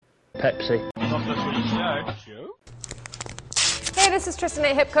Pepsi. Not the Footy Show. Hey, this is Tristan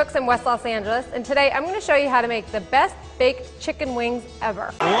at Hip Cooks in West Los Angeles, and today I'm going to show you how to make the best baked chicken wings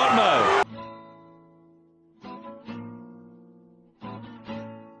ever. Watmough.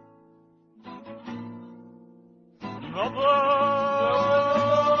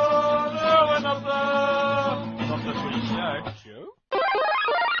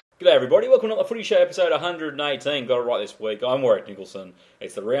 G'day everybody, welcome to Not The Footy Show, episode 118. Got it right this week. I'm Warrick Nicolson.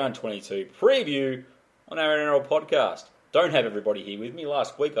 It's the round 22 preview on our NRL podcast. Don't have everybody here with me.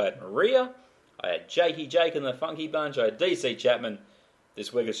 Last week I had Maria, I had Jakey Jake and the Funky Bunch, I had DC Chapman.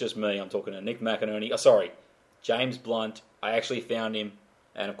 This week it's just me. I'm talking to Nic McInerney. James Blunt. I actually found him,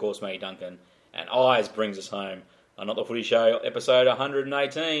 and of course me, Duncan. And Eyes brings us home on Not The Footy Show, episode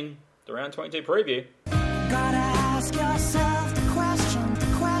 118, the round 22 preview. Gotta ask yourself the question.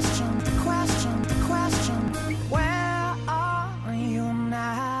 Where are you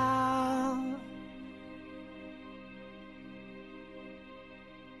now?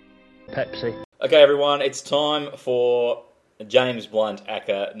 Pepsi. Okay, everyone, it's time for James Blunt,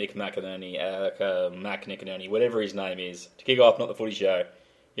 aka Nic McInerney, aka Mac McInerney, whatever his name is, to kick off Not The Footy Show.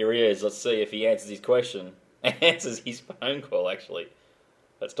 Here he is. Let's see if he answers his question. Answers his phone call, actually.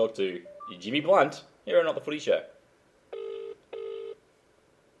 Let's talk to Jimmy Blunt here on Not The Footy Show.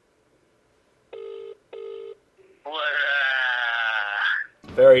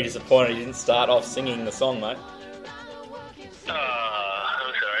 Very disappointed he didn't start off singing the song, mate. I'm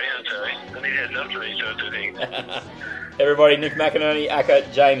sorry. I need heads up for these sorts of things. Everybody, Nic McInerney, aka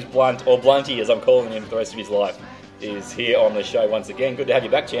James Blunt, or Blunty as I'm calling him for the rest of his life, is here on the show once again. Good to have you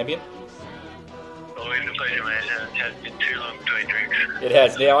back, champion. Always a pleasure, mate. It has been too long between drinks. It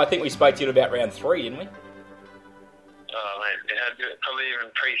has. Now, I think we spoke to you at about round 3, didn't we? Oh, mate, it had probably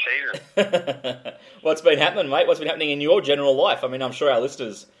even pre-season. What's been happening, mate? What's been happening in your general life? I mean, I'm sure our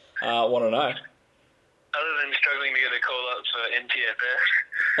listeners want to know. Other than struggling to get a call up for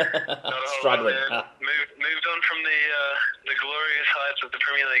NTFS, not a whole Struggling. lot. Moved on from the glorious heights of the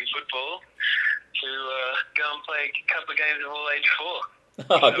Premier League football to go and play a couple of games of all age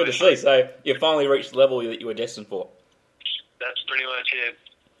 4. Oh, good to see. So you finally reached the level that you were destined for. That's pretty much it.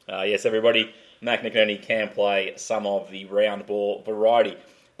 Yes, everybody, Mac McInerney can play some of the round ball variety.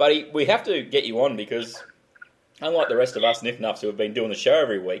 But we have to get you on because, unlike the rest of us Niff-Nuffs who have been doing the show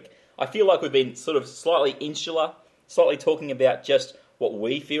every week, I feel like we've been sort of slightly insular, slightly talking about just what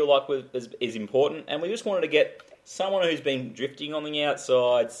we feel like is important, and we just wanted to get someone who's been drifting on the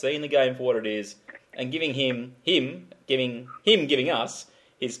outside, seeing the game for what it is, and giving us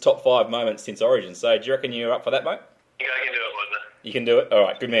his top 5 moments since Origin. So do you reckon you're up for that, mate? I think I can do it, Wanda. You can do it? All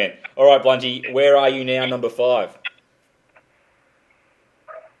right, good man. All right, Blunty, where are you now, number 5?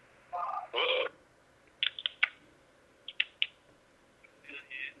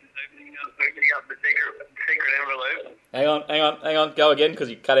 Opening up the secret envelope. Hang on. Go again, because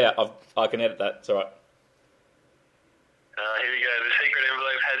you cut out. I can edit that. It's all right. Here we go. The secret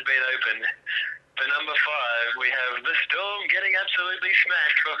envelope has been opened. For number 5, we have the Storm getting absolutely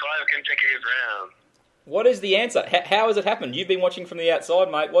smashed for 5 consecutive rounds. What is the answer? How has it happened? You've been watching from the outside,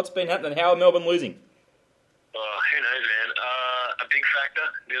 mate. What's been happening? How are Melbourne losing? Oh, who knows, man. A big factor,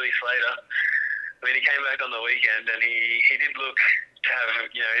 Billy Slater. I mean, he came back on the weekend and he did look to have,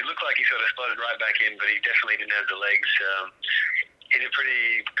 it looked like he sort of slotted right back in, but he definitely didn't have the legs. He's a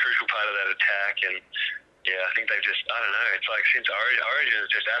pretty crucial part of that attack, and yeah, I think they've just, I don't know, it's like since Origin has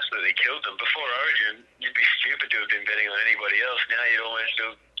just absolutely killed them. Before Origin, you'd be stupid to have been betting on anybody else. Now you'd almost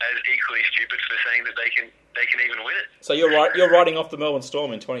feel as equally stupid for saying that they can even win it. So you're writing off the Melbourne Storm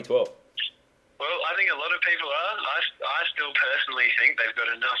in 2012? Well, I think a lot of people are. I still personally think they've got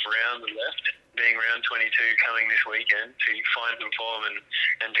enough rounds left, being round 22 coming this weekend, to find some form and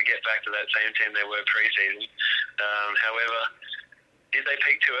to get back to that same team they were pre-season. However, did they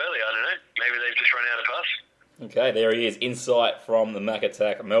peak too early? I don't know. Maybe they've just run out of puff. Okay, there he is. Insight from the Mac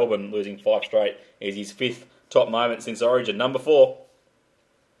attack. Melbourne losing 5 straight is his 5th top moment since Origin. Number 4.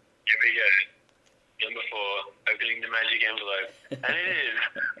 Here we go. Number 4, opening the magic envelope. And it is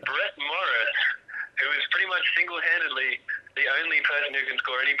Brett Morris, who is pretty much single-handedly the only person who can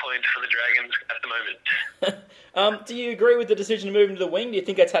score any points for the Dragons at the moment. Do you agree with the decision to move him to the wing? Do you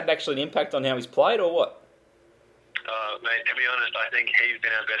think that's had actually an impact on how he's played, or what? Mate, to be honest, I think he's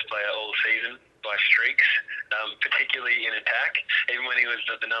been our best player all season by streaks, particularly in attack. Even when he was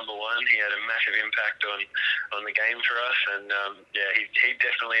at the number 1, he had a massive impact on the game for us, and he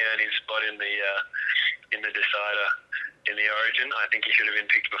definitely earned his spot in the decider in the Origin. I think he should have been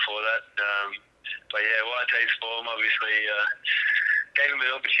picked before that. But yeah, Waite's form obviously gave him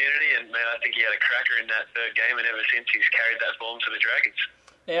an opportunity, and man, I think he had a cracker in that third game, and ever since he's carried that form to the Dragons.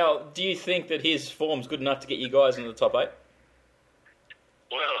 Now, do you think that his form's good enough to get you guys into the top 8?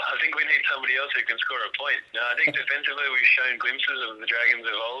 Well, I think we need somebody else who can score a point. Now, I think defensively we've shown glimpses of the Dragons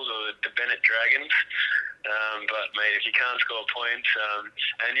of old, or the Bennett Dragons. But, mate, if you can't score points...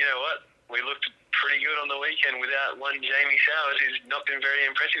 and you know what? We looked pretty good on the weekend without one Jamie Sowers, who's not been very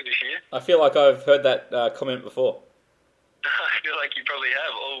impressive this year. I feel like I've heard that comment before. I feel like you probably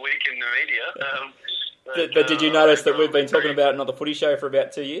have all week in the media. But did you notice that we've been talking about Not The Footy Show for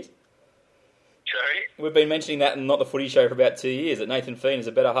about 2 years? Sorry? We've been mentioning that in Not The Footy Show for about 2 years, that Nathan Fien is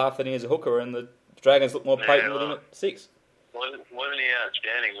a better half than he is a hooker, and the Dragons look more potent with him at 6. Wasn't he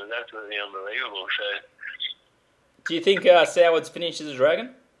outstanding? It was absolutely unbelievable. So, do you think Soward's finished as a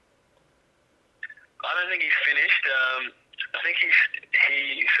Dragon? I don't think he's finished. I think he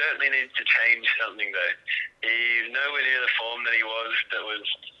certainly needs to change something, though. He's nowhere near the form that he was, that was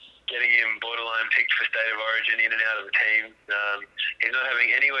getting him borderline picked for State of Origin in and out of the team. He's not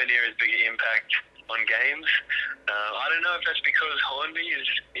having anywhere near as big an impact on games. I don't know if that's because Hornby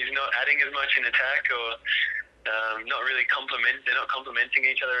is not adding as much in attack, or not really they're not complementing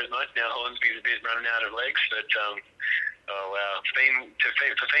each other as much. Now Hornsby's a bit running out of legs, but oh wow, for Fien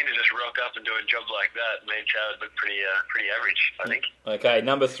to just rock up and do a job like that made Soward look pretty average, I think. Okay,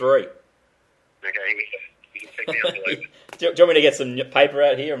 number 3. Okay, you can pick me up. Do you want me to get some paper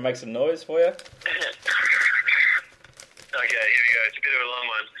out here and make some noise for you? Okay, here we go. It's a bit of a long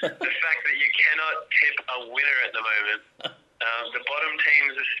one. The fact that you cannot tip a winner at the moment. The bottom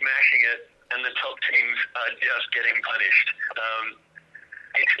teams are smashing it, and the top teams are just getting punished.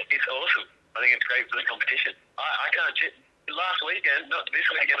 It's awesome. I think it's great for the competition. I can't tip. Last weekend, not this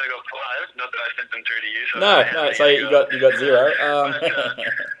weekend, I got 5. Not that I sent them through to you. So No, so you got 0. But,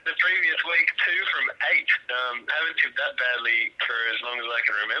 the previous week, 2 from 8. Haven't tipped that badly for as long as I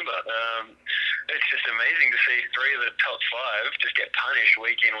can remember. It's just amazing to see 3 of the top 5 just get punished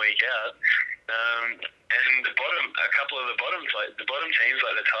week in, week out. And a couple of the bottom teams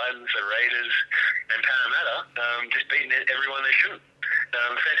like the Titans, the Raiders, and Parramatta, just beating everyone they shouldn't.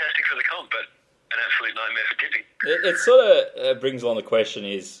 Fantastic for the comp, but an absolute nightmare for tipping. It sort of brings along the question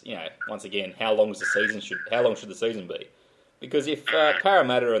is, once again, how long should the season be? Because if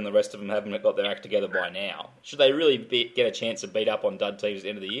Parramatta and the rest of them haven't got their act together by now, should they really get a chance to beat up on dud teams at the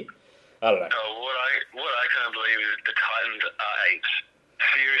end of the year? I don't know. What I can't believe is the Titans are 8th.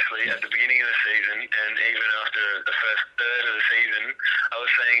 Seriously, at the beginning of the season, and even after the first third of the season, I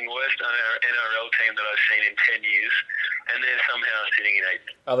was saying worst NRL team that I've seen in 10 years, and they're somehow sitting in 8th.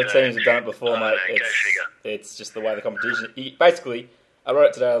 Other teams have done it before, mate. It's just the way the competition... Basically, I wrote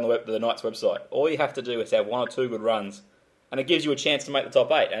it today on the Knights website. All you have to do is have 1 or 2 good runs, and it gives you a chance to make the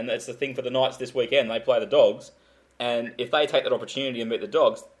top 8. And that's the thing for the Knights this weekend. They play the Dogs, and if they take that opportunity and beat the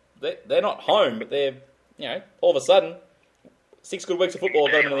Dogs, they're not home, but they're, all of a sudden... 6 good weeks of football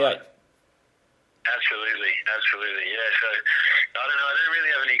got them in the 8th. Absolutely, yeah. So, I don't know, I don't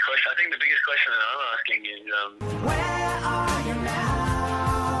really have any question. I think the biggest question that I'm asking is Where are you now?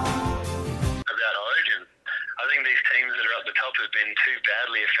 about Origin. I think these teams that are up the top have been too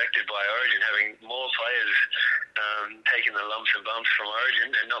badly affected by Origin, having more players taking the lumps and bumps from Origin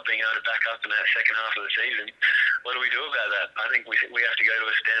and not being able to back up in that second half of the season. What do we do about that? I think we have to go to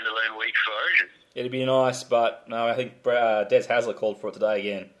a standalone week for Origin. It'd be nice, but no, I think Des Hasler called for it today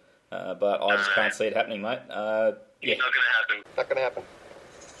again. But I just can't see it happening, mate. It's not going to happen. Not going to happen.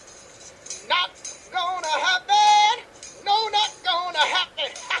 Not gonna happen. No, not gonna happen.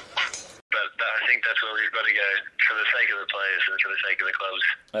 But I think that's where we've got to go for the sake of the players and for the sake of the clubs.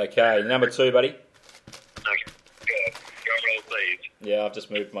 Okay, number 2, buddy. Okay. Go roll, please. Yeah, I've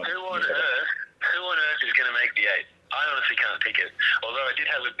just moved my... Who on earth is going to make the 8? I honestly can't pick it. Although I did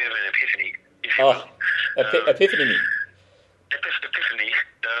have a bit of an epiphany. Epiphany. Epiphany.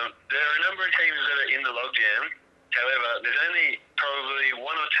 There are a number of teams that are in the logjam. However, there's only probably 1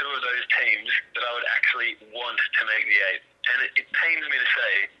 or 2 of those teams that I would actually want to make the 8. And it pains me to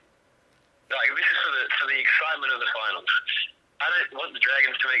say, this is for the excitement of the finals. I don't want the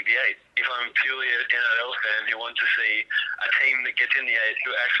Dragons to make the 8 if I'm purely an NRL fan who wants to see a team that gets in the 8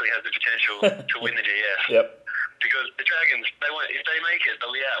 who actually has the potential to win the GF. Yep. Because the Dragons, if they make it, they'll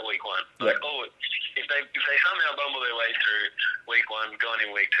be out week 1. Yep. If they somehow bumble their way through week 1, gone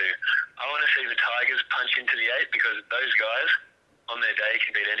in week 2, I want to see the Tigers punch into the 8 because those guys on their day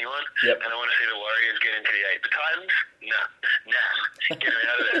can beat anyone. Yep. And I want to see the Warriors get into the 8. The Titans, nah, get them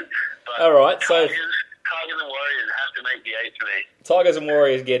out of there. But all right, Tigers and Warriors have to make the 8 for me. Tigers and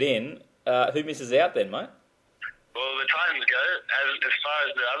Warriors get in. Who misses out then, mate? Well, the Titans go. As far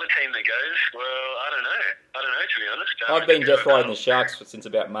as the other team that goes, well, I don't know, to be honest. I've been death riding the Sharks since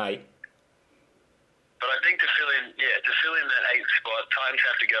about May. But I think to fill in that 8th spot, Titans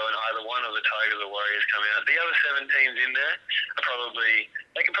have to go and either one of the Tigers or Warriors come out. The other 7 teams in there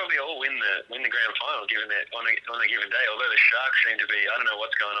they can probably all win the grand final given that on a given day. Although the Sharks seem to be, I don't know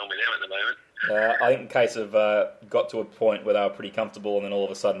what's going on with them at the moment. I think in case of got to a point where they were pretty comfortable and then all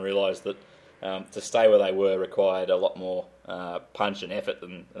of a sudden realised that to stay where they were required a lot more punch and effort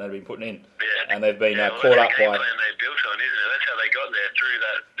than they'd been putting in. Yeah. And they've been well, caught up that's by... the game plan they built on, isn't it? That's how they got there through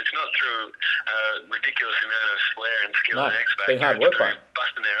that. It's not through a ridiculous amount of flair and skill and it's X-Factor. been hard work, through mate.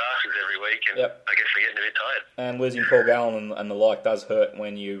 busting their asses every week, and Yep. I guess they're getting a bit tired. And losing Paul Gallen and the like does hurt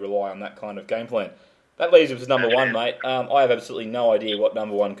when you rely on that kind of game plan. That leaves us with number 1, mate. I have absolutely no idea what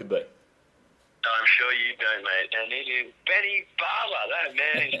number 1 could be. I'm sure you don't, mate. And it is Benny Barber. That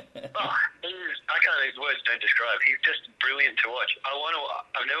man, I can't. Words don't describe. He's just brilliant to watch.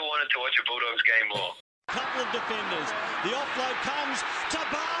 I've never wanted to watch a Bulldogs game more. Couple of defenders. The offload comes to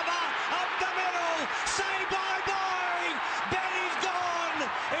Barber up the middle. Saved by Boeing. Benny's gone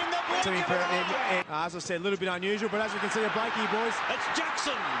in the blink of an eye. As I said, a little bit unusual, but as you can see, a break here, boys. It's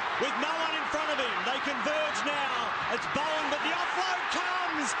Jackson with no one in front of him. They converge now. It's Bowen, but the offload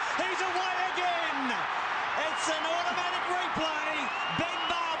comes. He's away again. It's an automatic replay. Ben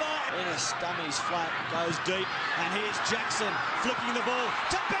Barber. Ennis dummies flat, goes deep, and here's Jackson flicking the ball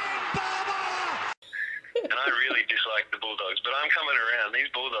to Ben Barber. And I really dislike the Bulldogs, but I'm coming around. These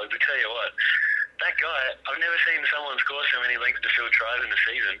Bulldogs, I tell you what, that guy, I've never seen someone score so many lengths to field tries in the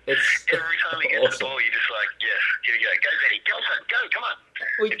season. Every time he gets the ball, you're just like, yes, here we go. Go, Benny, go, son, go, come on.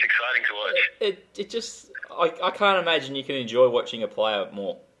 It's exciting to watch. It just... I can't imagine you can enjoy watching a player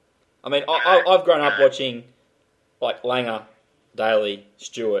more. I mean, I've grown up watching, like, Langer, Daly,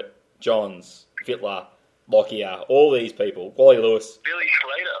 Stewart, Johns, Fittler, Lockyer, all these people, Wally Lewis.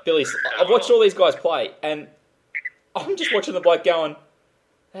 Billy I've watched all these guys play, and I'm just watching the bloke going,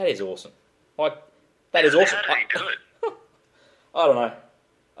 that is awesome. Like, that is awesome. How did he do it? I don't know.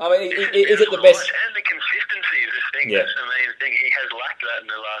 I mean, is it the best? And the consistency of this thing, Yeah. that's the main thing. He has lacked that in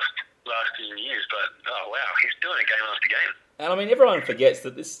the last few years, but, oh, wow, he's doing it game after game. And, I mean, everyone forgets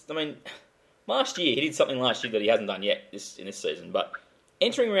that this... I mean, last year, he did something last year that he hasn't done yet in this season, but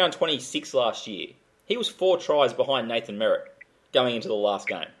entering round 26 last year, he was 4 tries behind Nathan Merritt going into the last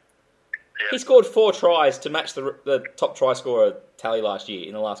game. Yeah. He scored 4 tries to match the top try scorer tally last year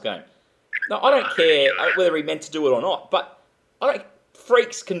in the last game. Now, I don't care whether he meant to do it or not, but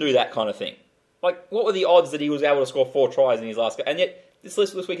freaks can do that kind of thing. Like, what were the odds that he was able to score 4 tries in his last game? And yet, this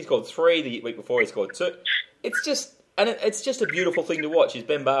week he scored 3, the week before he scored 2. It's just a beautiful thing to watch, is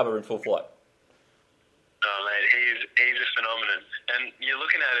Ben Barber in full flight. Oh, mate, he's a phenomenon. And you're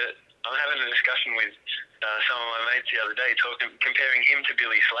looking at it, I'm having a discussion with some of my mates the other day comparing him to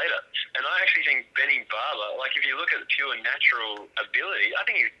Billy Slater. And I actually think Benny Barber, like if you look at pure natural ability, I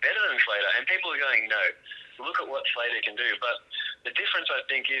think he's better than Slater. And people are going, no, look at what Slater can do. But the difference, I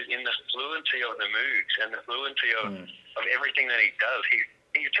think, is in the fluency of the moves and the fluency of everything that he does.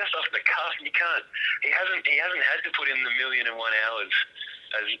 He's just off the cuff. He hasn't had to put in the 1,000,001 hours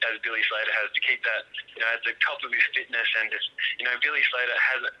as Billy Slater has to keep that, at the top of his fitness, and just, Billy Slater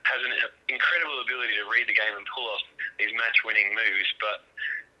has an incredible ability to read the game and pull off these match-winning moves, but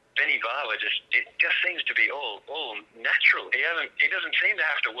Benny Barber just seems to be all natural. He doesn't seem to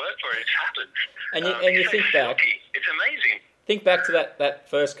have to work for it. It happens. And you think back, it's amazing. Think back to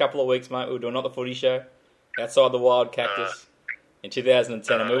that first couple of weeks, mate. We were doing Not The Footy Show outside the Wild Cactus in 2010,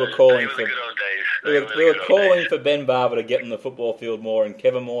 and we were calling for. We were calling for Ben Barber to get in the football field more, and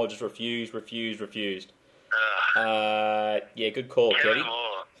Kevin Moore just refused. Yeah, good call, Kevin Teddy.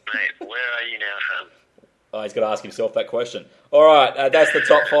 Moore, mate, where are you now, son? Oh, he's got to ask himself that question. All right, that's the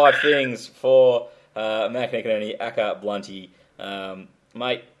top 5 things for Mac McInerney, aka Blunty.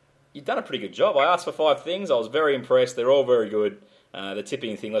 Mate, you've done a pretty good job. I asked for 5 things. I was very impressed. They're all very good. The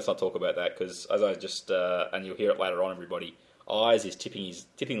tipping thing, let's not talk about that, because as I just, and you'll hear it later on, everybody, Eyes is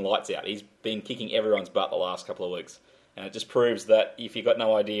tipping lights out. He's been kicking everyone's butt the last couple of weeks. And it just proves that if you've got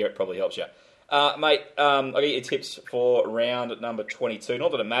no idea, it probably helps you. Mate, I'll get your tips for round number 22.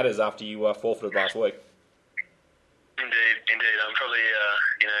 Not that it matters after you forfeited last week. Indeed. I'm probably,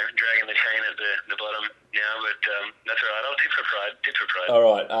 dragging the chain at the bottom now, but that's all right. I'll tip for pride. All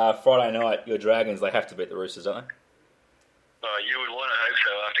right. Friday night, your Dragons, they have to beat the Roosters, don't they? Oh, you would want to hope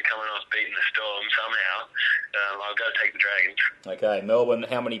so after coming off beating the Storm somehow. I'll go take the Dragons. Okay, Melbourne,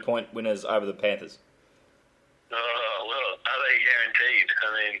 how many point winners over the Panthers? Oh, well, are they guaranteed? I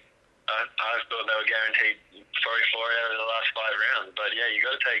mean, I thought they were guaranteed 44 out of the last 5 rounds. But yeah, you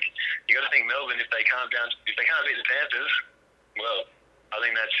got to think Melbourne, if they can't beat the Panthers, well, I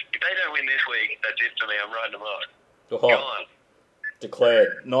think if they don't win this week, that's it for me. I'm writing them off. Go on.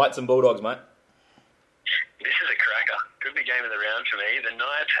 Declared. Knights and Bulldogs, mate. this is a cracker. Could be game of the round for me. The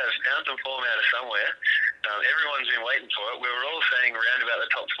Knights have found some form out of somewhere. Everyone's been waiting for it. We were all saying round about the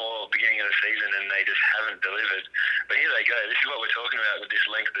top 4 beginning of the season, and they just haven't delivered. But here they go. This is what we're talking about with this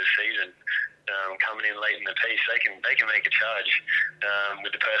length of the season. Coming in late in the piece, they can make a charge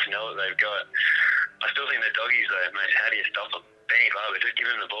with the personnel that they've got. I still think the doggies, though, mate. How do you stop them? Benny Barber, just give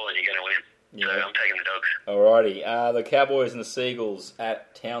him the ball and you're going to win. Yeah. So I'm taking the Dogs. Alrighty. The Cowboys and the Seagulls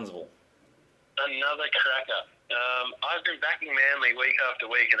at Townsville. Another cracker. I've been backing Manly week after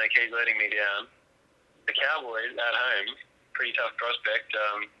week, and they keep letting me down. The Cowboys at home, pretty tough prospect.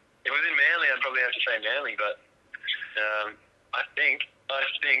 If it was in Manly, I'd probably have to say Manly, but I think.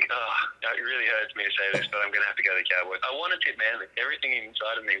 It really hurts me to say this, but I'm going to have to go the Cowboys. I want to tip Manly. Everything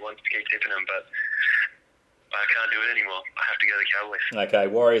inside of me wants to keep tipping them, but I can't do it anymore. I have to go the Cowboys. Okay,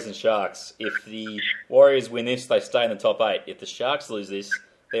 Warriors and Sharks. If the Warriors win this, they stay in the top 8. If the Sharks lose this,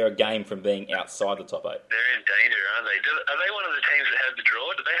 they're a game from being outside the top 8. They're in danger, aren't they? Are they one of the teams that have the draw?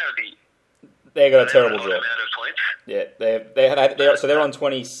 Do they have the... They've got a terrible draw. Amount of points? Yeah, so they're on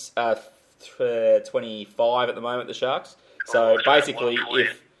 25 at the moment, the Sharks. So basically,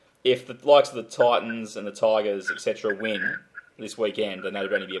 if the likes of the Titans and the Tigers, etc., win this weekend, then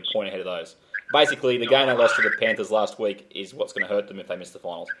they'd only be a point ahead of those. Basically, the game they lost to the Panthers last week is what's going to hurt them if they miss the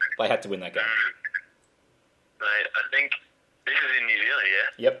finals. They had to win that game. Mate, I think this is in New Zealand,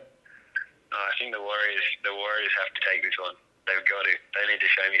 yeah? Yep. I think the Warriors have to take this one. They've got to. They need to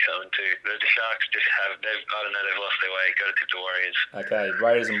show me something too. The Sharks just have. They've lost their way. Got to tip the Warriors. Okay,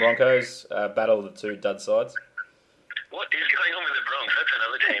 Raiders and Broncos battle of the 2 dud sides. What is going on with the Bronx? That's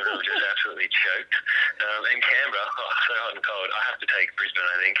another team that was just absolutely choked. And Canberra, so hot and cold. I have to take Brisbane,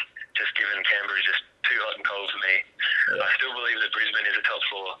 I think. Just given Canberra is just too hot and cold for me. Yeah. I still believe that Brisbane is a top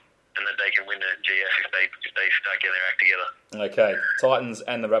 4 and that they can win the GF if they start getting their act together. Okay, Titans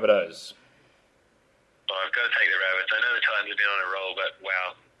and the Rabbitohs. Oh, I've got to take the Rabbits. I know the Titans have been on a roll, but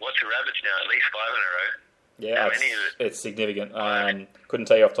wow. What's the Rabbits now? At least 5 in a row? Yeah, it's significant. Couldn't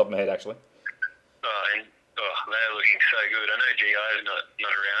tell you off the top of my head, actually. They're looking so good. I know GI's not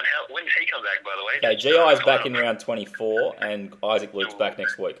around. When does he come back, by the way? Okay, GI's back in round 24, and Isaac Luke's back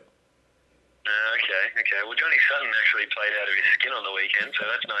next week. Okay. Well, Johnny Sutton actually played out of his skin on the weekend, so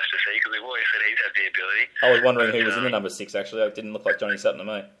that's nice to see, because we've always said he's had the ability. I was wondering who was in the number 6, actually. It didn't look like Johnny Sutton to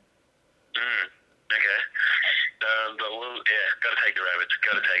me. Okay. But got to take the Rabbits.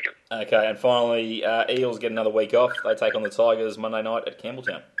 Got to take them. Okay, and finally, Eels get another week off. They take on the Tigers Monday night at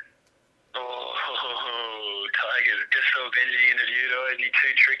Campbelltown. Tigers. Just saw Benji interviewed. Is he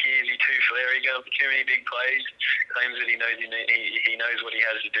too tricky? Is he too flary? Going for too many big plays? Claims that he knows what he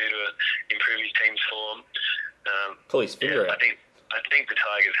has to do to improve his team's form. Pull his finger out. I think the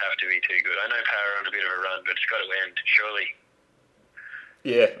Tigers have to be too good. I know Power on a bit of a run, but it's got to end, surely.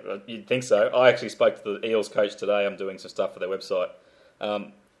 Yeah, you'd think so. I actually spoke to the Eels coach today. I'm doing some stuff for their website.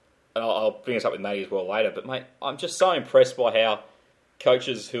 And I'll bring this up with Matty as well later. But, mate, I'm just so impressed by how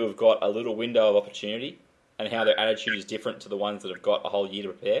coaches who have got a little window of opportunity and how their attitude is different to the ones that have got a whole year to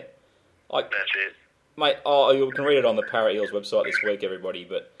prepare. That's it. Mate, you can read it on the Para Eels website this week, everybody.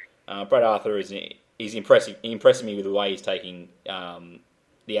 But Brad Arthur is impressing me with the way he's taking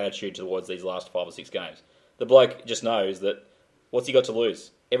the attitude towards these last 5 or 6 games. The bloke just knows that what's he got to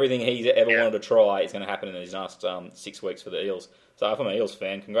lose? Everything he's ever wanted to try is going to happen in these last 6 weeks for the Eels. So if I'm an Eels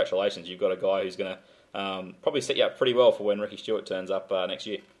fan, congratulations. You've got a guy who's going to probably set you up pretty well for when Ricky Stewart turns up next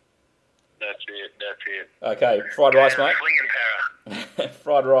year. That's it. Okay, fried rice, mate. Flinging Para.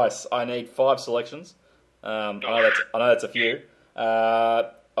 Fried rice. I need 5 selections. I know that's a few.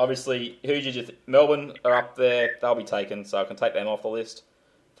 Obviously, who did you Melbourne are up there. They'll be taken, so I can take them off the list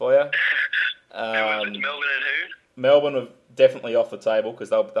for you. Melbourne and who? Melbourne are definitely off the table because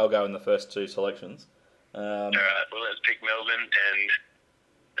they'll go in the first 2 selections. All right, well, let's pick Melbourne and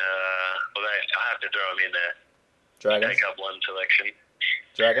I have to throw them in there. Dragons? Take up 1 selection.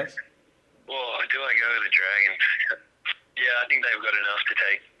 Dragons? Oh, do I go with the Dragons? Yeah, I think they've got enough to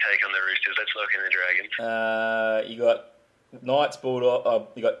take on the Roosters. Let's lock in the Dragons. You got Knights,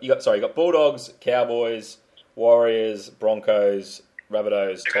 you got Bulldogs, Cowboys, Warriors, Broncos,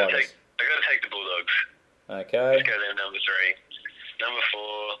 Rabbitohs, Tigers. I got to take the Bulldogs. Okay. Let's go there, number 3. Number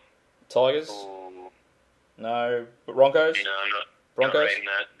 4. Tigers? Ooh. No. Broncos? No, I'm not. Broncos? Not rating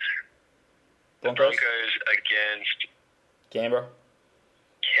that. Broncos? The Broncos against Canberra.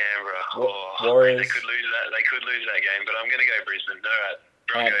 Warriors. They could lose that. They could lose that game, but I'm going to go Brisbane. All right.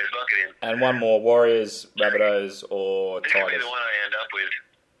 Broncos, lock it in. And one more, Warriors, Rabbitohs, or Tigers. This will be the one I end up with.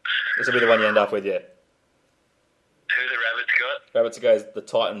 This will be the one you end up with, yeah. Who the Rabbits got? Rabbits goes the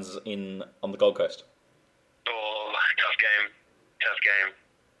Titans on the Gold Coast. Oh, tough game.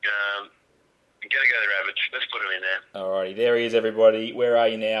 Gonna go the Rabbits. Let's put him in there. Alrighty, there he is, everybody. Where Are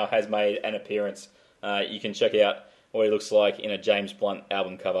You Now has made an appearance. You can check out what he looks like in a James Blunt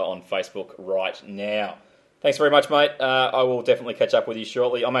album cover on Facebook right now. Thanks very much, mate. I will definitely catch up with you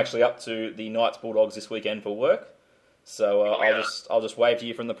shortly. I'm actually up to the Knights Bulldogs this weekend for work, so I'll just wave to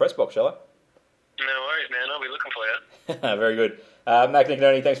you from the press box, shall I? No worries, man. I'll be looking for you. Very good. Mac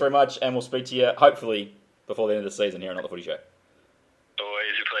McInerney, thanks very much, and we'll speak to you hopefully before the end of the season here on Not The Footy Show.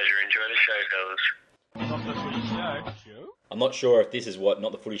 Always a pleasure. Enjoy the show, fellas. Not the Footy Show. I'm not sure if this is what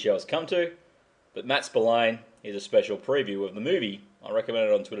Not The Footy Show has come to, but Matt Spillane is a special preview of the movie I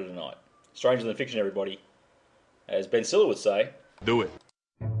recommended on Twitter tonight. Stranger Than Fiction, everybody. As Ben Stiller would say, Do it.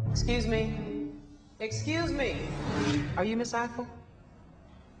 Excuse me. Excuse me. Are you Miss Eiffel?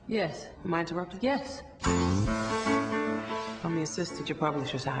 Yes. Am I interrupted? Yes. I'm the assistant your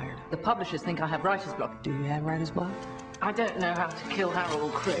publisher's hired. The publishers think I have writer's block. Do you have writer's block? I don't know how to kill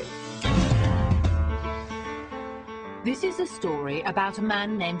Harold Crick. This is a story about a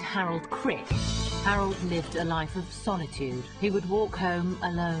man named Harold Crick. Harold lived a life of solitude. He would walk home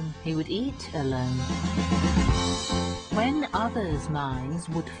alone. He would eat alone. When others' minds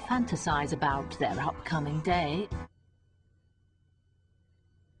would fantasize about their upcoming day,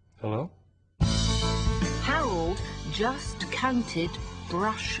 Hello? Harold just counted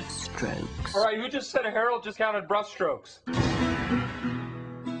brush strokes. All right, you just said Harold just counted brush strokes.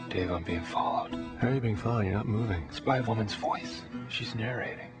 Dave, I'm being followed. How are you being followed? You're not moving. It's by a woman's voice. She's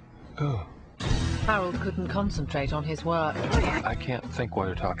narrating. Oh. Harold couldn't concentrate on his work. I can't think while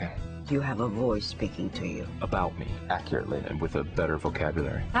you're talking. You have a voice speaking to you. About me, accurately, and with a better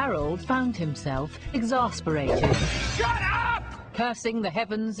vocabulary. Harold found himself exasperated. Shut up! Cursing the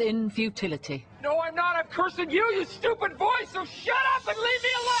heavens in futility. No, I'm not. I'm cursing you, you stupid voice, so shut up and leave me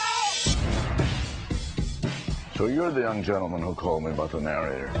alone! So you're the young gentleman who called me about the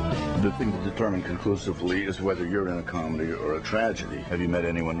narrator. The thing to determine conclusively is whether you're in a comedy or a tragedy. Have you met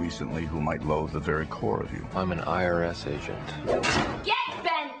anyone recently who might loathe the very core of you? I'm an IRS agent. Get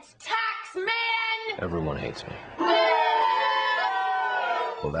bent, tax man! Everyone hates me.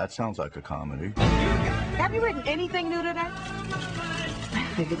 Well, that sounds like a comedy. Have you written anything new today?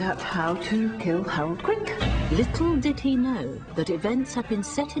 I figured out how to kill Harold Crick. Little did he know that events had been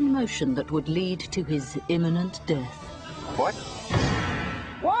set in motion that would lead to his imminent death. What?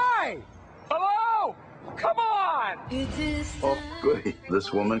 Why? Hello? Come on! Oh, goody.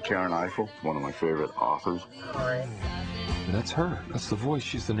 This woman, Karen Eiffel, one of my favorite authors. That's her. That's the voice.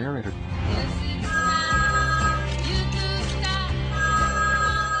 She's the narrator.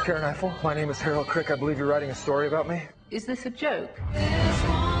 Karen Eiffel, my name is Harold Crick. I believe you're writing a story about me. Is this a joke?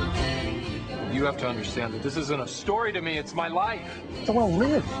 You have to understand that this isn't a story to me. It's my life. I want to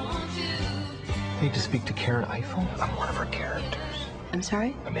live. I need to speak to Karen Eiffel. I'm one of her characters. I'm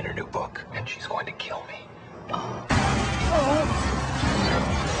sorry? I'm in her new book, and she's going to kill me.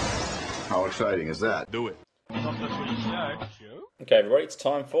 How exciting is that? Do it. Not the Footy Show. Okay, everybody, it's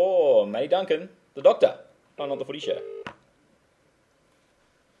time for Matty Duncan, the Doctor, on Not The Footy Show.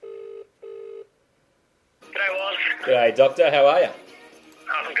 G'day, Waz. G'day, Doctor, how are you?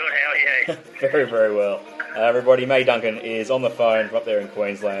 I'm good, how are you? Very, very well. Everybody, Matty Duncan is on the phone from up there in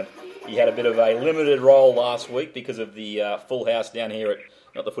Queensland. He had a bit of a limited role last week because of the full house down here at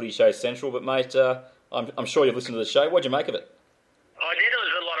Not The Footy Show Central. But, mate, I'm sure you've listened to the show. What'd you make of it? I did. It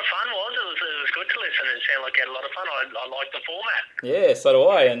was a lot of fun, Waz. It was good to listen. It sounded like you had a lot of fun. I liked the format. Yeah, so do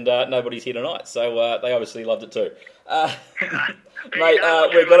I, and nobody's here tonight, so they obviously loved it too. Mate,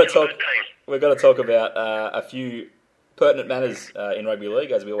 we've got to talk about a few pertinent matters in rugby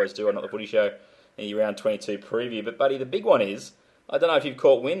league, as we always do on Not The Footy Show in the round 22 preview. But, buddy, the big one is, I don't know if you've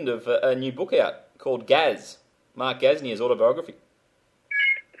caught wind of a new book out called Gaz, Mark Gasnier's autobiography.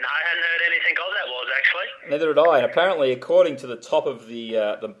 No, I hadn't heard anything of that, Waz, actually. Neither did I, and apparently, according to the top of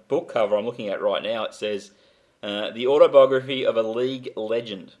the book cover I'm looking at right now, it says, the autobiography of a league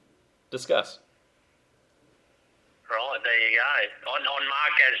legend. Discuss. Right, there you go. On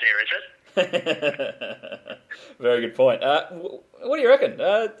Mark Gasnier, is it? Very good point. What do you reckon?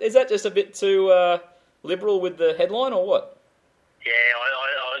 Is that just a bit too liberal with the headline, or what? Yeah,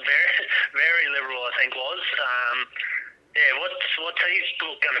 I very, very liberal, I think, was. Yeah, what's his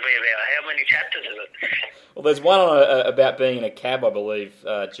book going to be about? How many chapters is it? Well, there's one about being in a cab, I believe,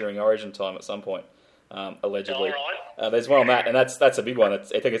 during Origin time at some point, allegedly. All right. There's one on that, and that's a big one. I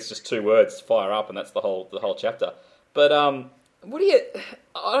think it's just 2 words, fire up, and that's the whole chapter. But what do you?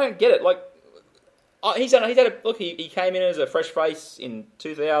 I don't get it. Like, he's had a look. He came in as a fresh face in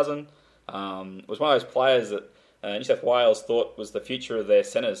 2000. Was one of those players that New South Wales thought was the future of their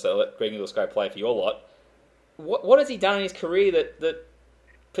centres. So let Greg Inglis go play for your lot. What has he done in his career that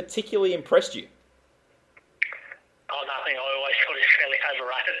particularly impressed you?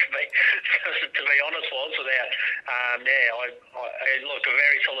 to be honest, was without. Look, a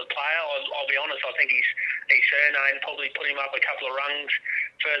very solid player. I'll be honest. I think his surname probably put him up a couple of rungs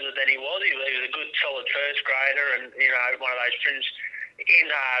further than he was. He was a good, solid first grader, and one of those fringe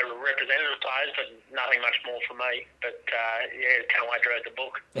representative players, but nothing much more for me. But can't wait to read the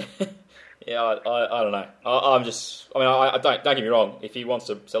book. Yeah, I don't know. I don't get me wrong. If he wants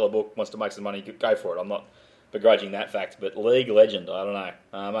to sell a book, wants to make some money, go for it. I'm not begrudging that fact. But league legend, I don't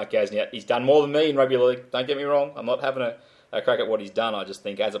know. Mark Gasnier, he's done more than me in rugby league. Don't get me wrong. I'm not having a crack at what he's done. I just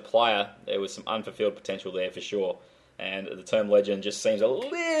think as a player, there was some unfulfilled potential there for sure. And the term legend just seems a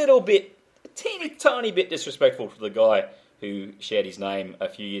little bit, a teeny tiny bit disrespectful to the guy who shared his name a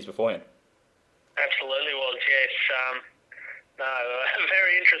few years beforehand. Absolutely was, yes. No,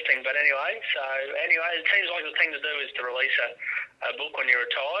 very interesting. But anyway, it seems like the thing to do is to release a book when you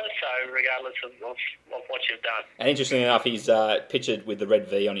retire, so regardless of what you've done. And interestingly enough, he's pictured with the red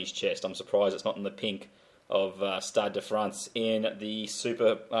V on his chest. I'm surprised it's not in the pink of Stade de France in the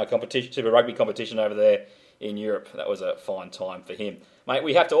Super Rugby competition over there in Europe. That was a fine time for him. Mate,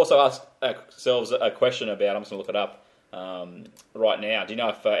 we have to also ask ourselves a question about, I'm just going to look it up right now. Do you know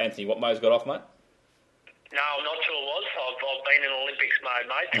if Anthony Watmough's got off, mate? No, I'm not sure it was. I've been in Olympics mode,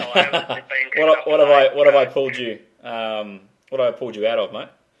 mate, so I haven't been... What have I pulled you? What have I pulled you out of, mate?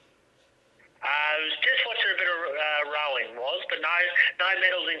 I was just watching a bit of rowing, but no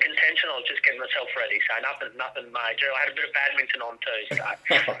medals in contention. I was just getting myself ready, so nothing major. I had a bit of badminton on too.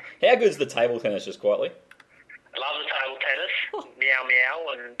 So. How good's the table tennis, just quietly? I love the table tennis, meow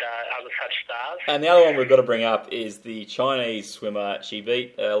meow, and other such stars. And the other one we've got to bring up is the Chinese swimmer. She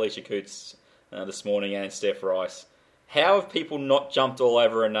beat Alicia Coots this morning and Steph Rice. How have people not jumped all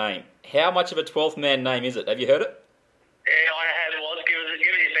over a name? How much of a 12th man name is it? Have you heard it? Yeah, I have. Give us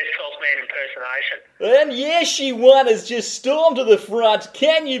your best 12th man impersonation. And yes, she won, has just stormed to the front.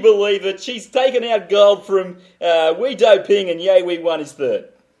 Can you believe it? She's taken out gold from Wee Do Ping, and Ye Wee One is third.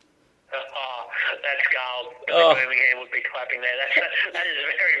 Oh, that's gold. Birmingham would be clapping there. That is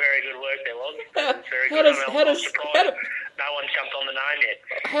very, very good work there, was. That's very good. I'm surprised no one's jumped on the name yet.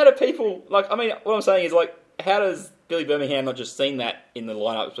 How do people, what I'm saying is, how does Billy Birmingham not just seen that in the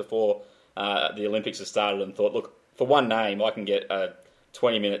lineups before the Olympics have started and thought, look, for one name, I can get a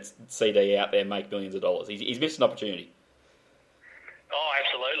 20-minute CD out there and make millions of dollars. He's missed an opportunity. Oh,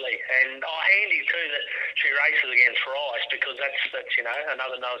 absolutely. And handy too that she races against Rice, because that's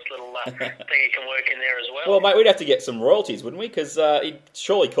another nice little thing you can work in there as well. Well, mate, we'd have to get some royalties, wouldn't we? Because he'd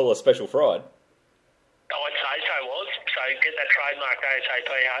surely call a special fried. Oh, I'd say so was. So get that trademark ASAP,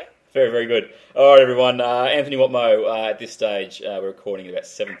 hey? Very, very good. All right, everyone. Anthony Watmough, at this stage, we're recording at about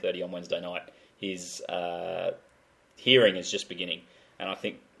 7:30 on Wednesday night. His hearing is just beginning. And I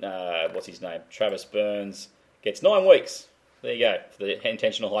think, what's his name? Travis Burns gets 9 weeks. There you go. For the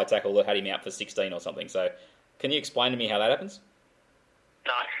intentional high tackle that had him out for 16 or something. So, can you explain to me how that happens?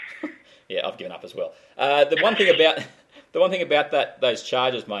 No. Yeah, I've given up as well. The one thing about those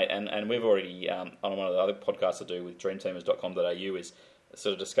charges, mate, and we've already on one of the other podcasts I do with dreamteamers.com.au is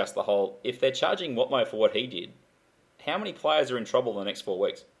sort of discuss the whole. If they're charging Watmough for what he did, how many players are in trouble in the next 4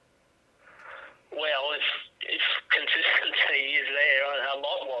 weeks? Well, if consistency is there, a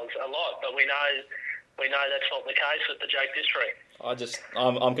lot, but we know that's not the case with the Jake District.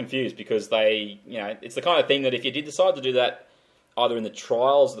 I'm confused because it's the kind of thing that if you did decide to do that, either in the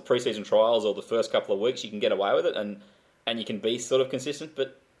trials, the pre-season trials, or the first couple of weeks, you can get away with it and you can be sort of consistent.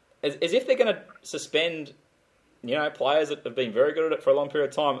 But as if they're going to suspend, players that have been very good at it for a long period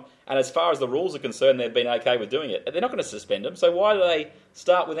of time, and as far as the rules are concerned, they've been okay with doing it. They're not going to suspend them. So why do they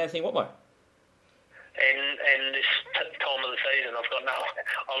start with Anthony Watmough? And this time of the season, I've got no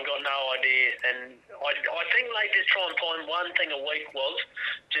idea. And I think they just try and find one thing a week was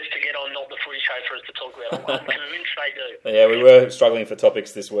just to get on Not The Footy Show for us to talk about. I'm convinced they do. Yeah, we were struggling for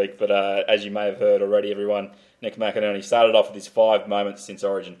topics this week, but as you may have heard already, everyone, Nic McInerney started off with his 5 moments since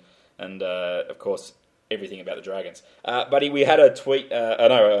Origin, and of course everything about the Dragons. But we had a tweet,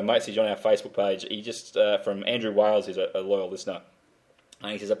 a message on our Facebook page. He just from Andrew Wales, who's a loyal listener,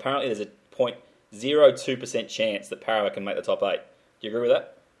 and he says apparently there's a 0.02% chance that Parra can make the top 8. Do you agree with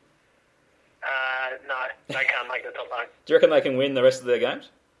that? No, they can't make the top 8. Do you reckon they can win the rest of their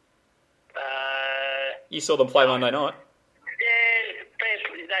games? You saw them play Monday night. Yeah,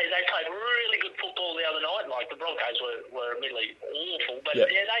 they played really good football the other night. Like the Broncos were admittedly awful, but they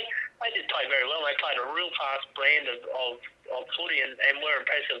did play very well. They played a real fast brand of footy and were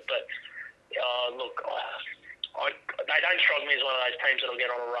impressive. But look, they don't strike me as one of those teams that'll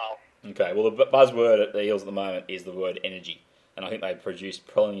get on a roll. Okay, well, the buzzword at the Eels at the moment is the word energy. And I think they produced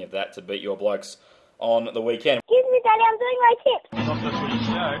plenty of that to beat your blokes on the weekend. Excuse me, Daddy, I'm doing my tips. Not the Footy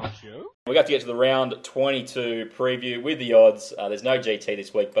Show. We got to get to the round 22 preview with the odds. There's no GT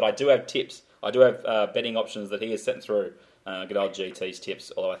this week, but I do have tips. I do have betting options that he has sent through. Good old GT's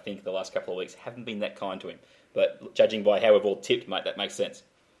tips, although I think the last couple of weeks haven't been that kind to him. But judging by how we've all tipped, mate, that makes sense.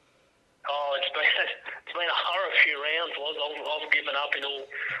 Oh, it's been a horror few rounds. I've given up in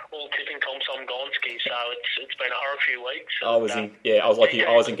all tipping comps on Gonski, so it's been a horror few weeks. I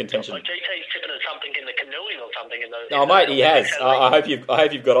was in contention. GT's tipping at something in the canoeing or something in the. No, mate, he has. I hope you've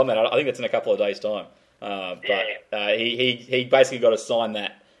got on that. I think it's in a couple of days' time. He basically got to sign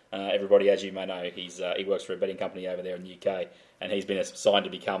that. Everybody, as you may know, he works for a betting company over there in the UK, and he's been assigned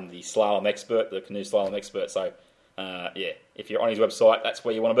to become the slalom expert, the canoe slalom expert. So, if you're on his website, that's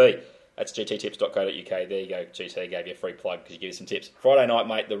where you want to be. That's gttips.co.uk. There you go. GT gave you a free plug because you give you some tips. Friday night,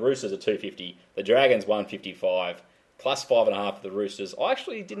 mate, the Roosters are 250, the Dragons 155, plus 5.5 for the Roosters. I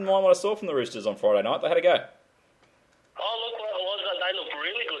actually didn't mind what I saw from the Roosters on Friday night. They had a go. Oh, look, they looked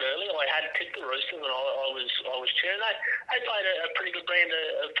really good early. I had picked the Roosters and I was cheering. They played a pretty good brand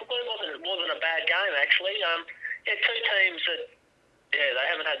of football. It wasn't a bad game, actually. Two teams that, they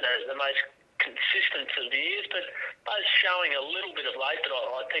haven't had the most consistent of years, but both showing a little bit of late, but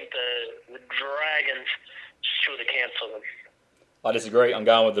I think the Dragons should account for them. I disagree. I'm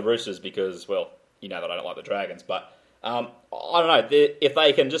going with the Roosters because, well, you know that I don't like the Dragons, but I don't know. If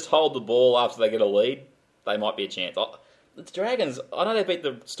they can just hold the ball after they get a lead, they might be a chance. The Dragons, I know they beat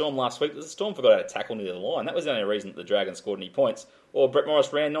the Storm last week, but the Storm forgot how to tackle near the line. That was the only reason that the Dragons scored any points. Or Brett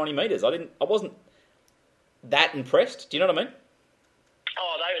Morris ran 90 metres. I wasn't that impressed. Do you know what I mean?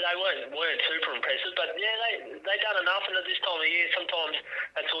 Oh, they weren't super impressive, but they done enough. And at this time of year, sometimes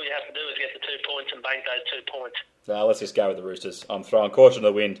that's all you have to do is get the 2 points and bank those 2 points. Let's just go with the Roosters. I'm throwing caution to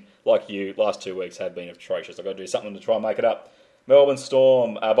the wind, like you. Last 2 weeks have been atrocious. I've got to do something to try and make it up. Melbourne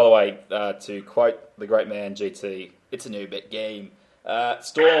Storm. By the way, to quote the great man GT, it's a new bet game.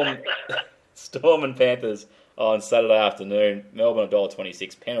 Storm and Panthers on Saturday afternoon. Melbourne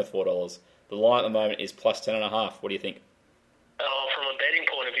 $1.26, Penrith $4. The line at the moment is plus 10.5. What do you think? From a betting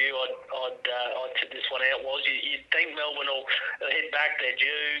point of view, I'd tip this one out. You'd think Melbourne will head back, they're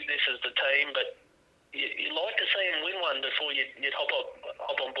due. This is the team, but you'd like to see them win one before you'd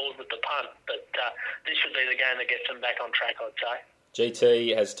hop on board with the punt. But this should be the game that gets them back on track, I'd say.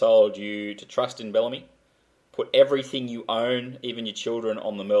 GT has told you to trust in Bellamy. Put everything you own, even your children,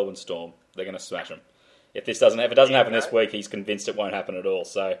 on the Melbourne Storm. They're going to smash them. If it doesn't happen this week, he's convinced it won't happen at all.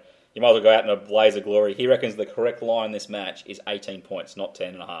 So you might as well go out in a blaze of glory. He reckons the correct line in this match is 18 points, not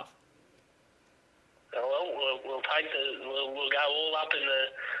 10.5. Well, we'll go all up in the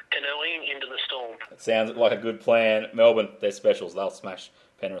canoeing into the Storm. It sounds like a good plan. Melbourne, they're specials. They'll smash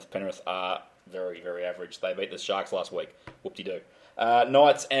Penrith. Penrith are very, very average. They beat the Sharks last week. Whoop-de-doo.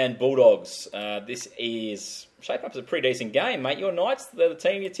 Knights and Bulldogs. This is shaping up as a pretty decent game, mate. Your Knights, they're the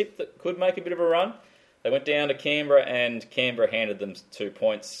team you tipped that could make a bit of a run. They went down to Canberra, and Canberra handed them 2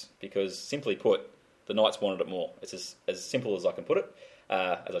 points because, simply put, the Knights wanted it more. It's as simple as I can put it,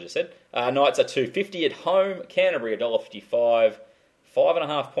 as I just said. Knights are $2.50 at home. Canterbury $1.55.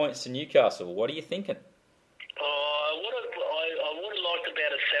 5.5 points to Newcastle. What are you thinking? I would have liked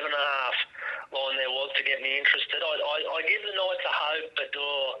about a 7.5 line there was to get me interested. I give the Knights a hope, but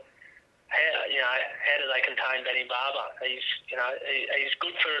how do they contain Benny Barber? He's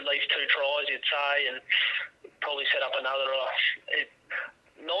good for at least 2 tries, you'd say, and probably set up another.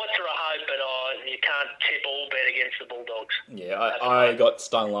 Knights are a hope, but you can't tip all bet against the Bulldogs. Yeah, I got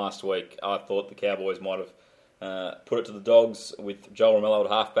stung last week. I thought the Cowboys might have put it to the Dogs with Joel Romello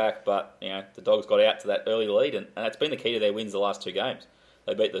at halfback, but the Dogs got out to that early lead, and that's been the key to their wins the last 2 games.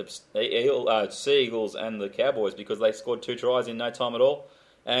 They beat the Sea Eagles and the Cowboys because they scored 2 tries in no time at all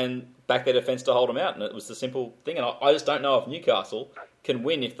and backed their defence to hold them out, and it was the simple thing. And I just don't know if Newcastle can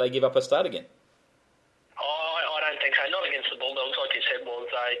win if they give up a start again. I don't think so. Not against the Bulldogs, like you said.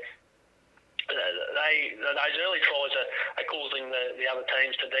 Those early tries are causing the other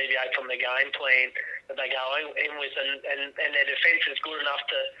teams to deviate from the game plan that they go in with, and their defence is good enough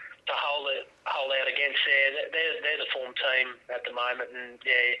to hold out against there. They're the form team at the moment, and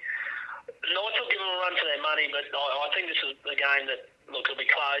Knights will give them a run for their money, but I think this is the game that, look, it'll be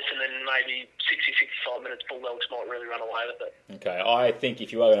close, and then maybe 60-65 minutes, Bulldogs might really run away with it. Okay, I think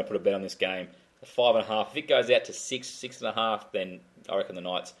if you are going to put a bet on this game, the 5.5, if it goes out to 6.5, then I reckon the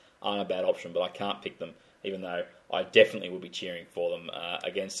Knights aren't a bad option, but I can't pick them, even though I definitely will be cheering for them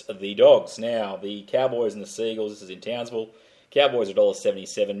against the Dogs. Now, the Cowboys and the Sea Eagles, this is in Townsville. Cowboys are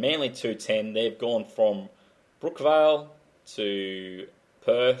 $1.77, Manly $2.10. They've gone from Brookvale to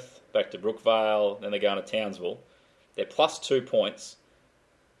Perth, back to Brookvale, then they're going to Townsville. They're plus 2 points.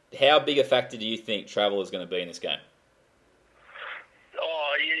 how big a factor do you think travel is going to be in this game?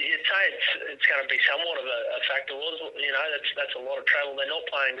 Oh, you'd say it's going to be somewhat of a factor. That's a lot of travel. They're not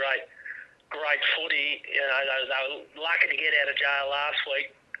playing great footy. They were lucky to get out of jail last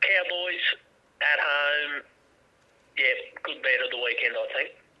week. Cowboys at home. Yeah, good bet of the weekend, I think.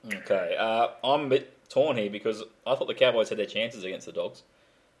 Okay, I'm a bit torn here because I thought the Cowboys had their chances against the Dogs,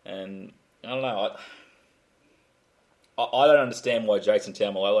 and I don't know. I don't understand why Jason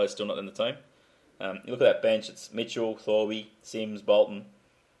Taumalolo is still not in the team. You look at that bench; it's Mitchell, Thorby, Sims, Bolton.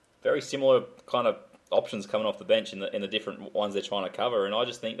 Very similar kind of options coming off the bench in the different ones they're trying to cover, and I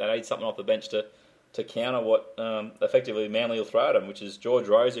just think they need something off the bench to counter what effectively Manly will throw at them, which is George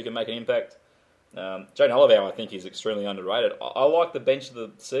Rose, who can make an impact. Jane Oliver, I think, is extremely underrated. I like the bench of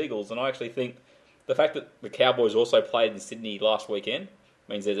the Seagulls, and I actually think the fact that the Cowboys also played in Sydney last weekend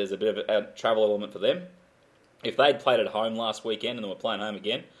means that there's a bit of a travel element for them. If they'd played at home last weekend and they were playing home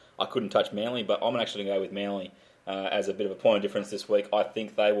again, I couldn't touch Manly, but I'm actually going to go with Manly as a bit of a point of difference this week. I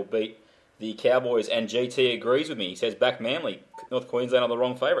think they will beat the Cowboys, and GT agrees with me. He says back Manly. North Queensland are the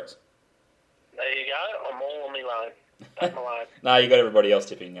wrong favourites. There you go. I'm all on my line. Back my line. No, you got everybody else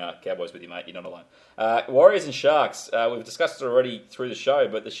tipping Cowboys with you, mate. You're not alone. Warriors and Sharks. We've discussed it already through the show,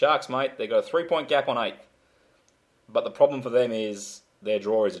 but the Sharks, mate, they've got a 3-point gap on 8th. But the problem for them is their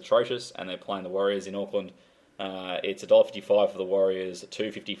draw is atrocious, and they're playing the Warriors in Auckland. It's $1.55 for the Warriors,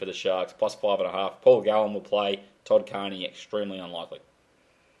 $2.50 for the Sharks, plus 5.5. Paul Gallen will play. Todd Carney, extremely unlikely.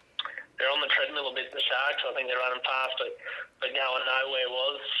 They're on the treadmill a bit, the Sharks. I think they're running past it, but going nowhere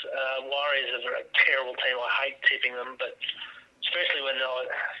was. Warriors are a terrible team. I hate tipping them, but especially when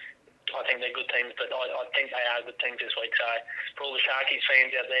I think they're good teams, but I think they are good teams this week. So for all the Sharkies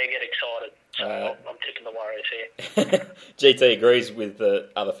fans out there, get excited. So I'm tipping the Warriors here. GT agrees with the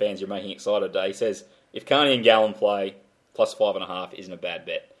other fans you're making excited. He says, if Carney and Gallen play, plus 5.5 isn't a bad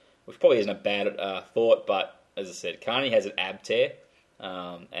bet, which probably isn't a bad thought, but as I said, Carney has an ab tear,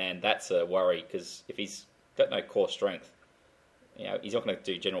 and that's a worry because if he's got no core strength, he's not going to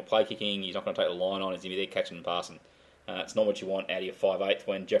do general play kicking, he's not going to take the line on, he's going to be there catching and passing. It's not what you want out of your 5'8"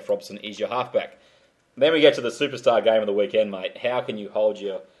 when Jeff Robson is your halfback. Then we get to the superstar game of the weekend, mate. How can you hold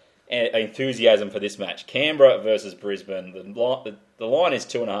your enthusiasm for this match? Canberra versus Brisbane. The line is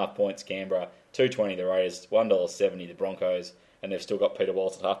 2.5 points, Canberra. $2.20 the Raiders, $1.70 the Broncos, and they've still got Peter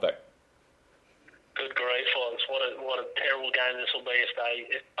Walsh at halfback. Good grief, Fox. What a terrible game this will be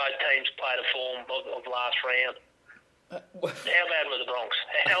if both teams play the form of last round. How bad were the Bronx?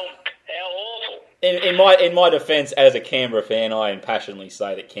 How awful. In my defence, as a Canberra fan, I impassionately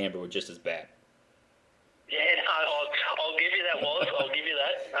say that Canberra were just as bad. Yeah, no, I'll give you that, Woz. I'll give you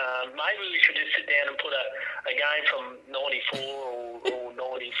that. Maybe we should just sit down and put a game from 94 or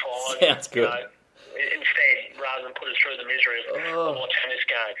 95. Sounds good. Instead, rather than put us through the misery of watching this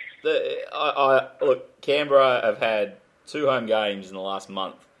game. Look, Canberra have had 2 home games in the last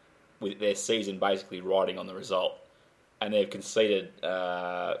month with their season basically riding on the result, and they've conceded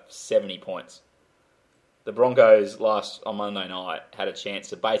 70 points. The Broncos on Monday night had a chance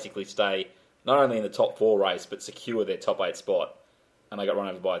to basically stay not only in the top 4 race, but secure their top 8 spot, and they got run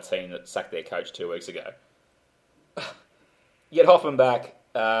over by a team that sacked their coach 2 weeks ago. You get Hoffman back,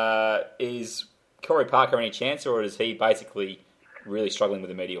 is Corey Parker any chance, or is he basically really struggling with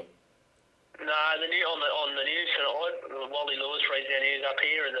the medial? No, on the news tonight, Wally Lewis reads our news up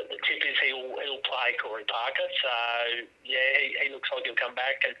here, and the tip is he'll play Corey Parker. So yeah, he looks like he'll come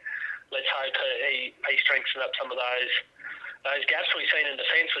back, and let's hope he strengthens up some of those gaps we've seen in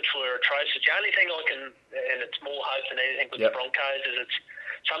defence, which were atrocious. The only thing I can, and it's more hope than anything with the Broncos, is it's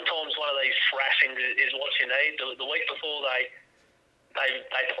sometimes one of these thrashings is what you need. The week before they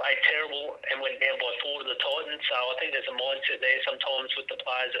played terrible and went down by 4 to the Titans, so I think there's a mindset there sometimes with the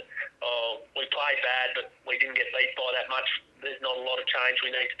players that, we played bad, but we didn't get beat by that much. There's not a lot of change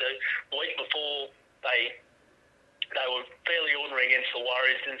we need to do. The week before, they were fairly ordinary against the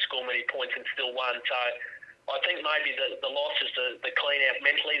Warriors, didn't score many points and still won, so I think maybe the loss is the clean-out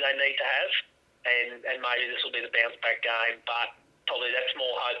mentally they need to have, and maybe this will be the bounce-back game, but probably that's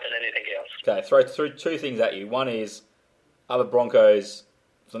more hope than anything else. Okay, throw 2 things at you. One is, are the Broncos,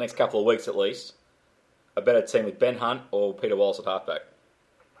 for the next couple of weeks at least, a better team with Ben Hunt or Peter Walsh at halfback?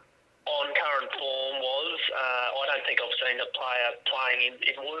 On current form I don't think I've seen a player playing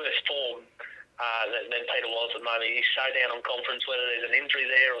in worse form than Peter Walsh at the moment. He's so down on confidence, whether there's an injury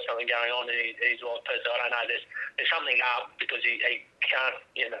there or something going on, and he's like, I don't know, there's something up because he can't,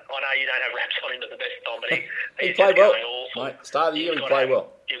 I know you don't have raps on him at the best time, but he's played well. Awful. Mate, start of the year, he played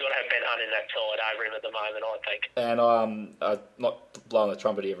well. You've got to have Ben Hunt in that side over him at the moment, I think. And I'm not blowing the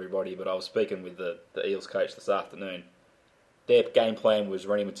trumpet to everybody, but I was speaking with the Eels coach this afternoon. their game plan was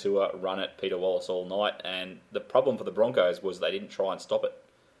Rennie Matua, run at Peter Wallace all night, and the problem for the Broncos was they didn't try and stop it.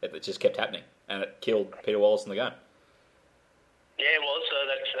 It just kept happening, and it killed Peter Wallace in the game. Yeah, it was.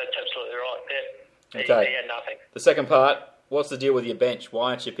 That's absolutely right. Yeah. Okay. He had nothing. The second part, what's the deal with your bench?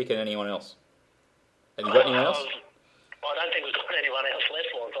 Why aren't you picking anyone else? Have you got anyone else? I don't think we've got anyone else left,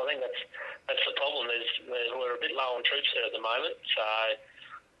 Lawrence. I think that's the problem. We're a bit low on troops there at the moment, so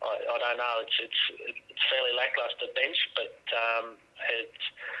I don't know. It's fairly lacklustre bench, but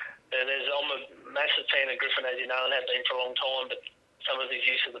there's I'm a massive fan of Griffin, as you know, and have been for a long time. But some of his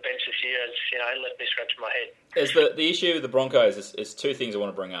use of the bench this year has left me scratching my head. The issue with the Broncos is two things I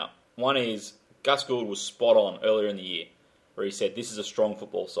want to bring up. One is Gus Gould was spot on earlier in the year, where he said this is a strong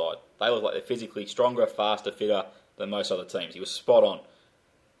football side. They look like they're physically stronger, faster, fitter than most other teams. He was spot on.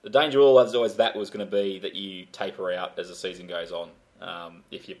 The danger was always that was going to be that you taper out as the season goes on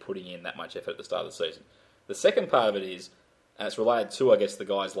if you're putting in that much effort at the start of the season. The second part of it is, and it's related to, I guess, the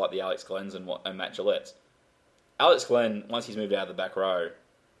guys like the Alex Glens and Matt Gillette's. Alex Glenn, once he's moved out of the back row,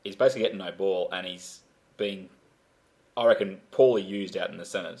 he's basically getting no ball, and he's being, I reckon, poorly used out in the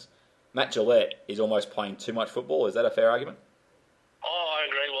centres. Matt Gillette is almost playing too much football. Is that a fair argument? Oh, I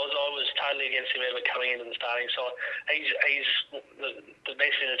agree. I was totally against him ever coming into the starting side. He's the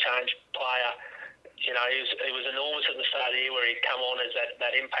best interchange player. You know, he was enormous at the start of the year where he'd come on as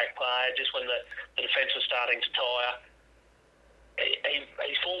that impact player just when the defence was starting to tire.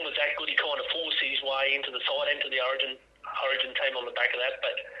 His form was that good. He kind of forced his way into the side, into the Origin team on the back of that.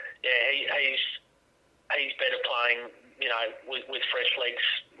 But yeah, he's better playing. You know, with fresh legs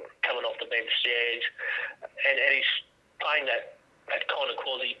coming off the bench. Yeah, and he's playing that kind of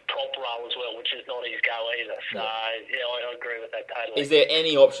quasi prop role as well, which is not his go either. So yeah, I agree with that totally. Is there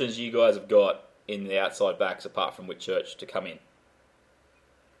any options you guys have got in the outside backs apart from Whitchurch to come in?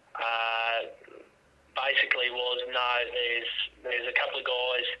 Basically was no. There's a couple of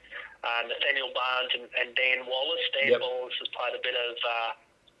guys, Nathaniel Barnes and Dan Wallace. Dan Wallace has played a bit of.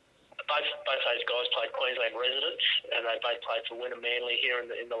 Both those guys played Queensland residents, and they both played for Wynnum Manly here in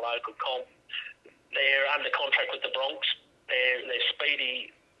the local comp. They're under contract with the Bronx. They're speedy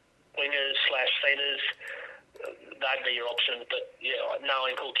wingers / centres. They'd be your options, but yeah,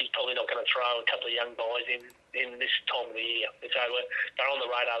 knowing Cookie's probably not going to throw a couple of young guys in this time of the year. So they're on the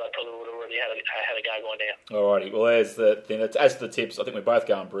radar. They probably would have already had a go by now. Alrighty, well there's the thing. As to the tips, I think we're both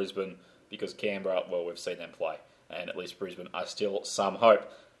going Brisbane because Canberra, well, we've seen them play, and at least Brisbane are still some hope.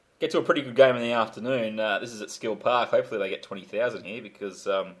 Get to a pretty good game in the afternoon. This is at Skill Park. Hopefully they get 20,000 here because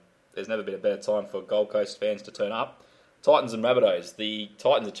there's never been a better time for Gold Coast fans to turn up. Titans and Rabbitohs. The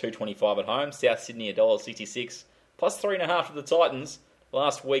Titans are $2.25 at home. South Sydney $1.66. Plus 3.5 for the Titans.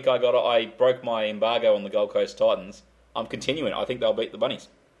 Last week I broke my embargo on the Gold Coast Titans. I'm continuing. I think they'll beat the Bunnies.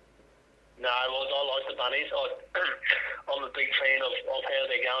 No, well, I like the Bunnies. I'm a big fan of how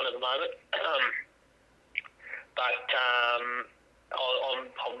they're going at the moment.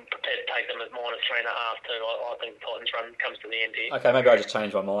 I'm prepared to take them at -3.5 too. I think the Titans run comes to the end here. Okay, maybe I just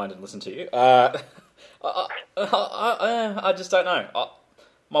changed my mind and listened to you. I just don't know.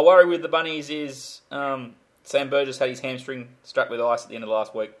 My worry with the Bunnies is Sam Burgess had his hamstring strapped with ice at the end of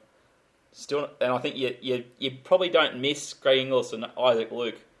last week. Still, and I think you probably don't miss Greg Inglis and Isaac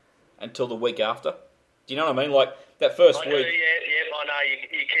Luke until the week after. Do you know what I mean? Like that first week. I know.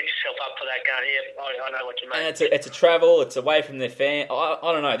 You catch yourself up for that game. Yeah, I know what you mean. And it's a travel. It's away from their fan. I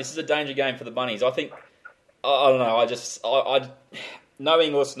don't know. This is a danger game for the Bunnies. I think. I don't know. I no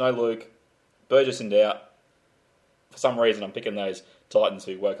Inglis, no Luke, Burgess in doubt. For some reason, I'm picking those Titans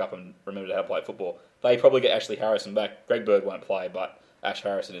who woke up and remembered how to play football. They probably get Ashley Harrison back. Greg Bird won't play, but Ash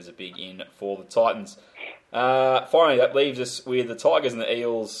Harrison is a big in for the Titans. Finally, that leaves us with the Tigers and the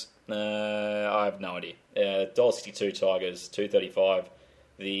Eels. I have no idea. $1.62 Tigers, $2.35.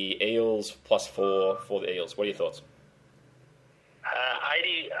 The Eels +4 for the Eels. What are your thoughts?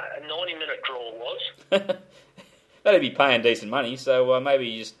 90-minute draw was. That'd be paying decent money, so maybe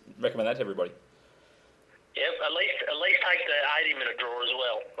you just recommend that to everybody. Yep, at least take the 80-minute draw as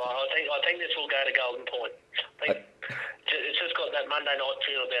well. I think this will go to Golden Point. I think it's just got that Monday night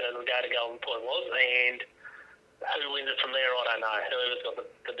feel about it. It'll go to Golden Point and who wins it from there, I don't know. Whoever's got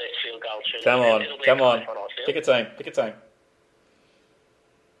the best field goal shooter. Come on. Pick a team.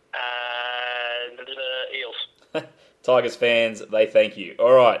 The Eels. Tigers fans, they thank you.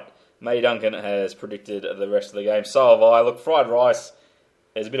 All right, Matty Duncan has predicted the rest of the game. So have I. Look, fried rice,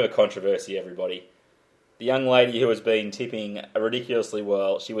 there's a bit of a controversy, everybody. The young lady who has been tipping ridiculously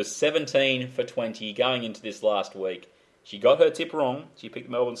well, she was 17 for 20 going into this last week. She got her tip wrong. She picked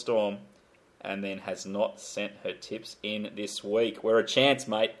Melbourne Storm and then has not sent her tips in this week. We're a chance,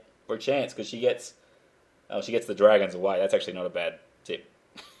 mate. We're a chance because she gets She gets the Dragons away. That's actually not a bad tip.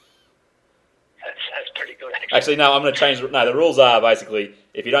 That's pretty good, Actually, no, I'm going to change... No, the rules are basically,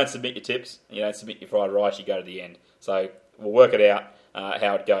 if you don't submit your tips, you don't submit your fried rice, you go to the end. So we'll work it out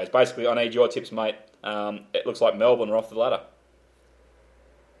how it goes. Basically, I need your tips, mate. It looks like Melbourne are off the ladder.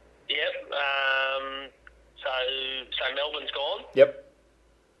 Yep. So Melbourne's gone. Yep.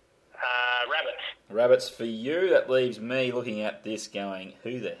 Rabbits. Rabbits for you. That leaves me looking at this going,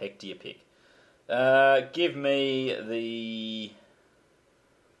 who the heck do you pick? Give me the...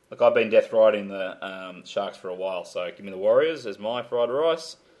 Look, I've been death riding the Sharks for a while, so give me the Warriors as my fried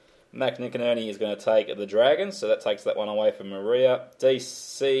rice. Mac McInerney is going to take the Dragons, so that takes that one away from Maria.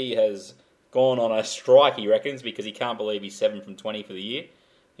 DC has gone on a strike, he reckons, because he can't believe he's 7 from 20 for the year.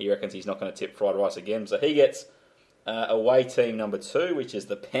 He reckons he's not going to tip fried rice again, so he gets away team number 2, which is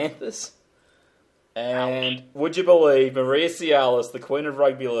the Panthers. And would you believe Maria Cialis, the Queen of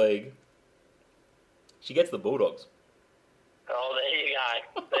Rugby League, she gets the Bulldogs. Oh, there you go.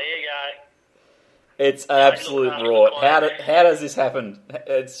 There you go. It's absolute rot. How does this happen?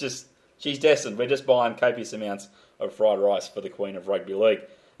 It's just, she's destined. We're just buying copious amounts of fried rice for the Queen of Rugby League.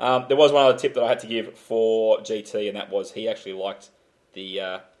 There was one other tip that I had to give for GT, and that was he actually liked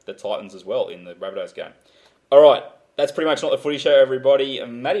the Titans as well in the Rabbitohs game. All right, that's pretty much Not The Footy Show, everybody.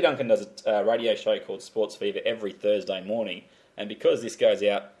 Matty Duncan does a radio show called Sports Fever every Thursday morning, and because this goes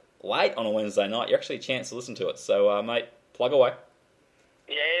out late on a Wednesday night, you're actually a chance to listen to it. So, mate, plug away.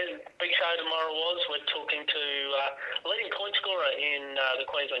 Yeah, big show tomorrow was. We're talking to leading point scorer in the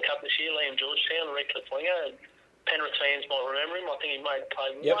Queensland Cup this year, Liam Georgetown, the Redcliffe winger. Penrith fans might remember him. I think he may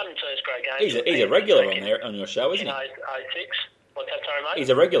play one first grade game. He's a regular on your show, isn't he? In 06. What's that, sorry, mate?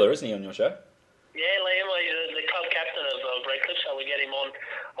 He's a regular, isn't he, on your show? Yeah, Liam, he's the club captain of Redcliffe, so we get him on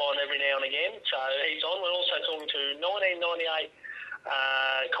every now and again. So he's on. We're also talking to 1998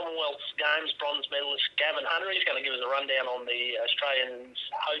 Commonwealth Games bronze medalist Gavin Hunter. He's going to give us a rundown on the Australians'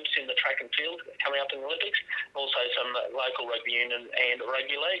 hopes in the track and field coming up in the Olympics. Also some local rugby union and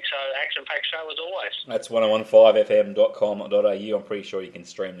rugby league. So action-packed show as always. That's 1015fm.com.au. I'm pretty sure you can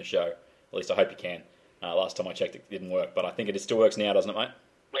stream the show. At least I hope you can. Last time I checked, it didn't work, but I think it still works now, doesn't it, mate?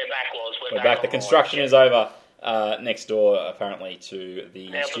 We're back, Loz. We're back. The construction is over next door, apparently, to the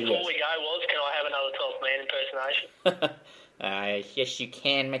now, studios. Before we go, Loz, can I have another 12th man impersonation? Yes, you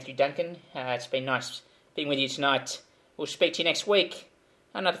can, Matthew Duncan. It's been nice being with you tonight. We'll speak to you next week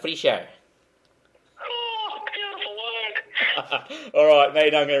on Not The Footy Show. Oh, beautiful work. All right, Matty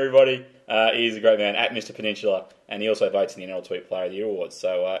Duncan, everybody. He's a great man, at Mr. Peninsula, and he also votes in the NRL Tweet Player of the Year Awards,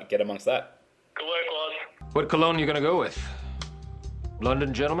 so get amongst that. Good work, Loz. What cologne are you going to go with?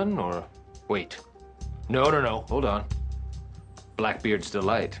 London Gentleman or... Wait. No. Hold on. Blackbeard's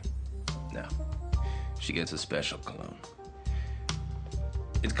Delight. No. She gets a special cologne.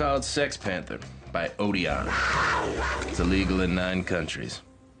 It's called Sex Panther by Odeon. It's illegal in 9 countries.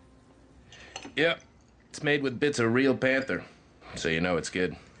 Yep. It's made with bits of real panther, so you know it's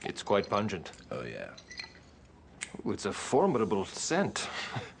good. It's quite pungent. Oh, yeah. Ooh, it's a formidable scent.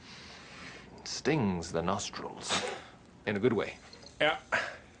 It stings the nostrils. In a good way. Yeah.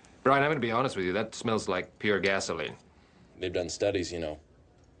 Brian, I'm going to be honest with you. That smells like pure gasoline. They've done studies,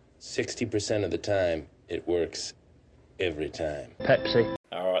 60% of the time, it works every time. Pepsi.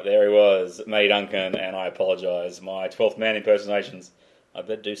 All right, there he was, Matty Duncan, and I apologise. My 12th man impersonations, I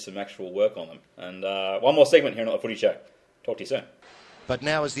better do some actual work on them. And one more segment here on The Footy Show. Talk to you soon. But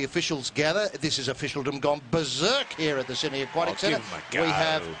now as the officials gather, this is officialdom gone berserk here at the Sydney Aquatic Centre.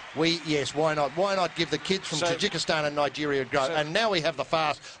 Why not? Why not give the kids from Tajikistan and Nigeria a go? And now we have the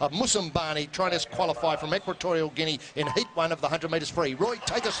fast of Musambani trying to qualify from Equatorial Guinea in Heat 1 of the 100 metres free. Roy,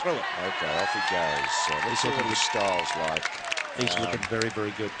 take us through it. Okay, off he goes. Let's see what his style's like. He's looking very,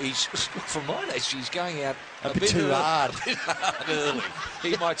 very good. He's, for mine, actually, he's going out a bit too hard. A bit hard early.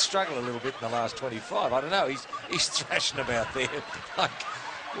 He might struggle a little bit in the last 25. I don't know. He's thrashing about there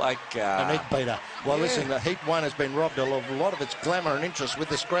like a neck beater. Well, listen, the Heat 1 has been robbed of a lot of its glamour and interest with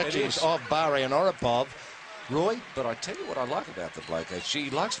the scratchings of Bari and Oripov. Roy? But I tell you what I like about the bloke. She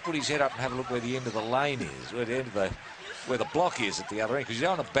likes to put his head up and have a look where the end of the lane is, where the end of where the block is at the other end, because you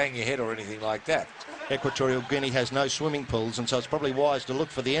don't want to bang your head or anything like that. Equatorial Guinea has no swimming pools, and so it's probably wise to look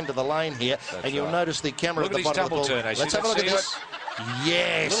for the end of the lane here. That's and you'll notice the camera at the bottom of the ball. Turn, Let's have a look at this.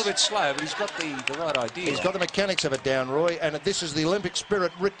 Yes. A little bit slow, but he's got the right idea. He's got the mechanics of it down, Roy, and this is the Olympic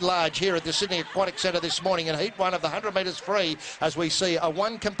spirit writ large here at the Sydney Aquatic Centre this morning in Heat 1 of the 100 metres free as we see a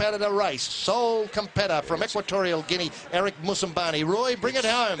one-competitor race. Sole competitor from Equatorial Guinea, Eric Musambani. Roy, bring it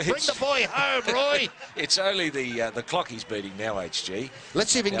home. Bring the boy home, Roy. It's only the clock he's beating now, HG.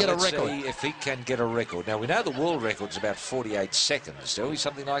 Let's see if he can get a record. See if he can get a record. Now, we know the world record's about 48 seconds, do we?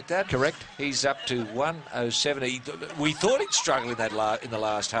 Something like that? Correct. He's up to 1:07. We thought he'd struggle in the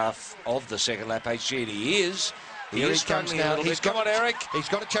last half of the second lap, HG, and he is. Here he comes now. Come on, Eric. He's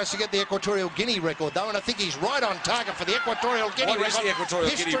got a chance to get the Equatorial Guinea record, though, and I think he's right on target for the Equatorial Guinea record. What is the Equatorial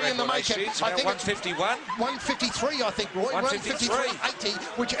History Guinea record? in the making. It's about 151? 153, I think, Roy. 153.80,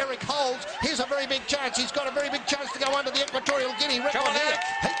 which Eric holds. Here's a very big chance. He's got a very big chance to go under the Equatorial Guinea record. Come on, here.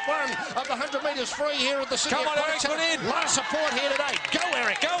 Eric. Heat 1 of the 100 metres free here at the Sydney Aquatic Centre. Come on, Eric, put in. A lot of support here today. Go,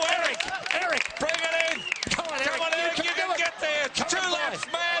 Eric. Go, Eric. Eric. Bring it in. Come on, Eric. Come on, Eric. You can get there. Come 2 on, laps,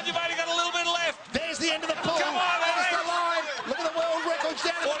 man. You've only got a little bit left. There's the end of the pool. Come on, There's Eric. the line. Look at the world records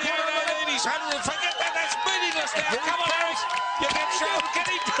down at the 48 bottom. he's 100. Forget that. That's meaningless now. Come on, Eric. You get through. Can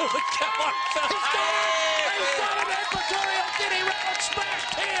he do it? Come on. He's got an Equatorial Guinea record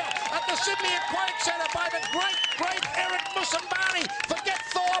smashed here at the Sydney Aquatic Centre by the great Eric Musambani. Forget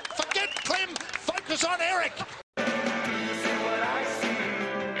Thorpe, forget Clem, focus on Eric.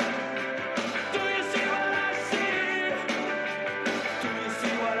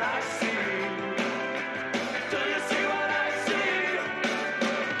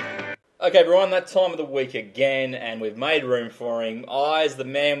 Okay, everyone, that time of the week again, and we've made room for him. Eyes, the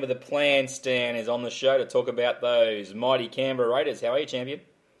man with a plan, Stan, is on the show to talk about those mighty Canberra Raiders. How are you, champion?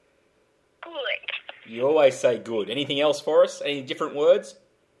 Good. You always say good. Anything else for us? Any different words?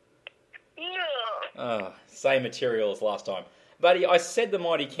 No. Same material as last time. Buddy, I said the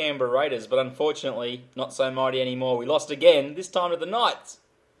mighty Canberra Raiders, but unfortunately, not so mighty anymore. We lost again, this time to the Knights.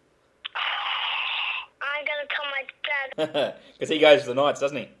 I'm going to tell my dad. Because he goes to the Knights,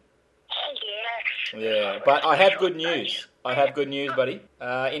 doesn't he? Yes. Yeah, but I have good news. I have good news, buddy.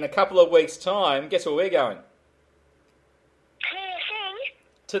 In a couple of weeks' time, guess where we're going?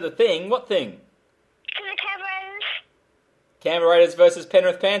 To the thing? What thing? To the Canberra Raiders. Canberra Raiders versus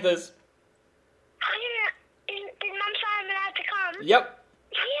Penrith Panthers. Did Mum say I'm allowed to come? Yep.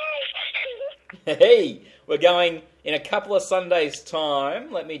 Yes. Hey, we're going in a couple of Sundays'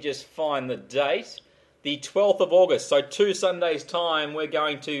 time. Let me just find the date. The 12th of August. So 2 Sundays' time, we're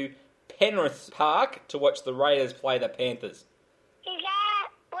going to Penrith Park to watch the Raiders play the Panthers.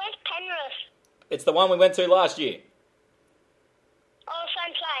 Where's Penrith? It's the one we went to last year. Oh,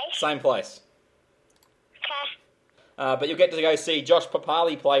 same place? Same place. Okay. But you'll get to go see Josh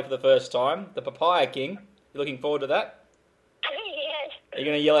Papali play for the first time, the Papaya King. You looking forward to that? Yes. Are you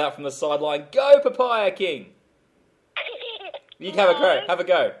going to yell out from the sideline, "Go Papaya King"? You have a go. Have a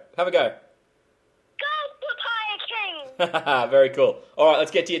go. Have a go. Go Papaya King. Very cool. All right,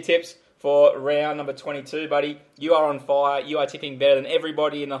 let's get to your tips for round number 22, buddy. You are on fire. You are tipping better than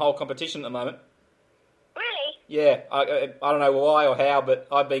everybody in the whole competition at the moment. Really? Yeah, I don't know why or how, but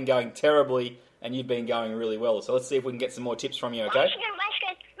I've been going terribly and you've been going really well. So let's see if we can get some more tips from you, okay? Let's go.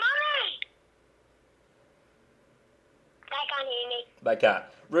 Mommy! They can't hear me. They can't.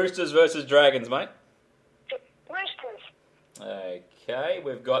 Roosters versus Dragons, mate. Roosters. Okay,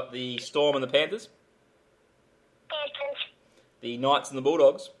 we've got the Storm and the Panthers. Panthers. The Knights and the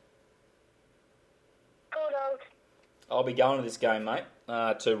Bulldogs. Bulldogs. I'll be going to this game, mate,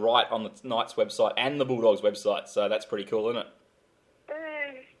 to write on the Knights website and the Bulldogs website, so that's pretty cool, isn't it?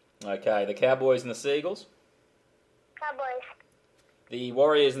 Okay, the Cowboys and the Seagulls. Cowboys. The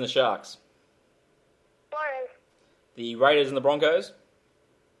Warriors and the Sharks. Warriors. The Raiders and the Broncos.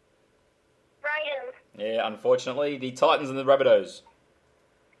 Raiders. Yeah, unfortunately. The Titans and the Rabbitohs.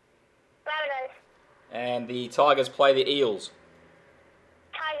 Rabbitohs. And the Tigers play the Eels.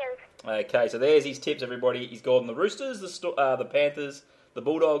 Tigers. Okay, so there's his tips, everybody. He's gone the Roosters, the Panthers, the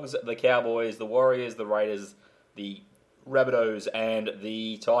Bulldogs, the Cowboys, the Warriors, the Raiders, the Rabbitohs, and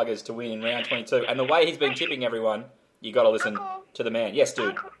the Tigers to win in round 22. And the way he's been tipping everyone, you got to listen to the man. Yes, dude.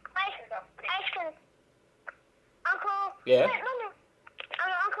 Uncle. Yeah? Uncle,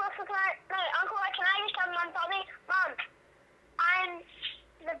 can I just tell Mum something? Mum, I'm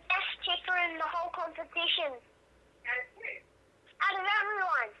the best tipper in the whole competition. Out of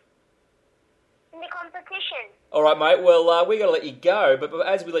everyone. In the competition. All right, mate. Well, we got to let you go. But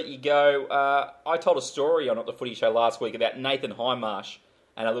as we let you go, I told a story on Not The Footy Show last week about Nathan Highmarsh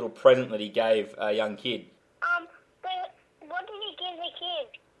and a little present that he gave a young kid. But what did he give the kid?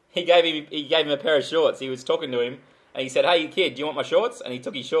 He gave him a pair of shorts. He was talking to him, and he said, "Hey, kid, do you want my shorts?" And he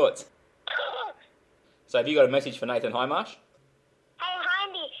took his shorts. So have you got a message for Nathan Highmarsh?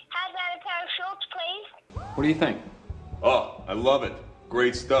 What do you think? Oh, I love it.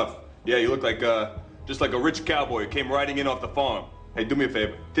 Great stuff. Yeah, you look like, just like a rich cowboy who came riding in off the farm. Hey, do me a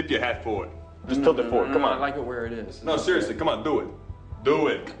favor. Tip your hat forward. Just tilt it forward. Come on. I like it where it is. No, seriously. Come on. Do it. Do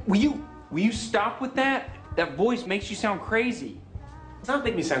it. Will you stop with that? That voice makes you sound crazy. It's not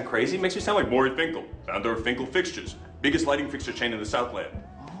making me sound crazy. It makes me sound like Maury Finkel, founder of Finkel Fixtures. Biggest lighting fixture chain in the Southland.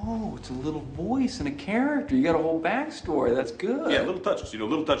 Oh, it's a little voice and a character. You got a whole backstory. That's good. Yeah, little touches.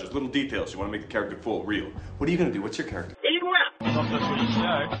 Little touches, little details. You want to make the character full, real. What are you going to do? What's your character? Not the Footy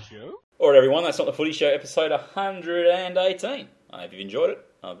Show. All right, everyone, that's Not The Footy Show, episode 118. I hope you've enjoyed it.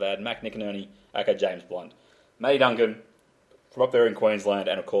 I've had Mac McInerney, aka James Blunt, Matty Duncan from up there in Queensland,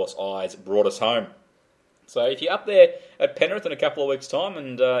 and of course, Eyes brought us home. So if you're up there at Penrith in a couple of weeks' time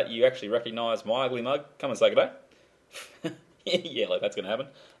and you actually recognise my ugly mug, come and say good day. Yeah, like that's going to happen.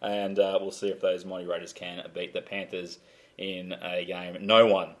 And we'll see if those Mighty Raiders can beat the Panthers in a game no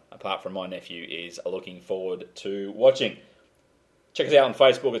one, apart from my nephew, is looking forward to watching. Check us out on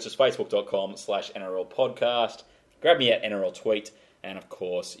Facebook. It's just facebook.com/NRL podcast. Grab me at NRL tweet. And of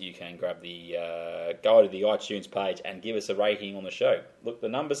course, you can grab the go to the iTunes page and give us a rating on the show. Look, the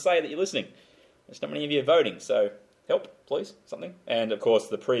numbers say that you're listening. There's not many of you voting, so help, please, something. And of course,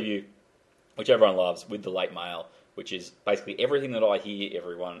 the preview, which everyone loves, with the late mail, which is basically everything that I hear,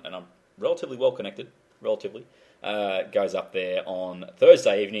 everyone, and I'm relatively well connected, goes up there on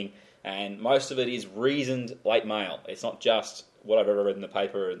Thursday evening, and most of it is reasoned late mail. It's not just what I've ever read in the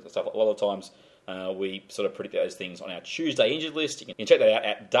paper and stuff. A lot of times we sort of predict those things on our Tuesday injured list. You can check that out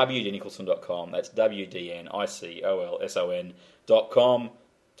at wdnicholson.com. That's wdnicholson.com.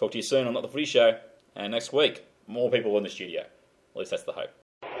 Talk to you soon on Not The Footy Show, and next week, more people in the studio. At least that's the hope.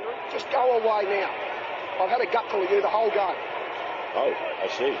 Just go away now. I've had a gutful of you the whole game. Oh, I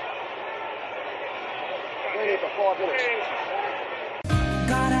see. Been here for 5 minutes.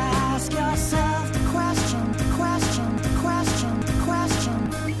 Gotta ask yourself the question.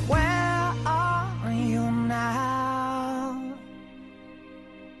 Where are you now?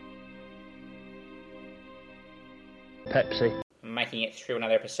 Pepsi. Making it through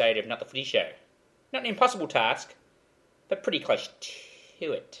another episode of Not The Footy Show. Not an impossible task, but pretty close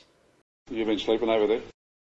to it. You've been sleeping over there?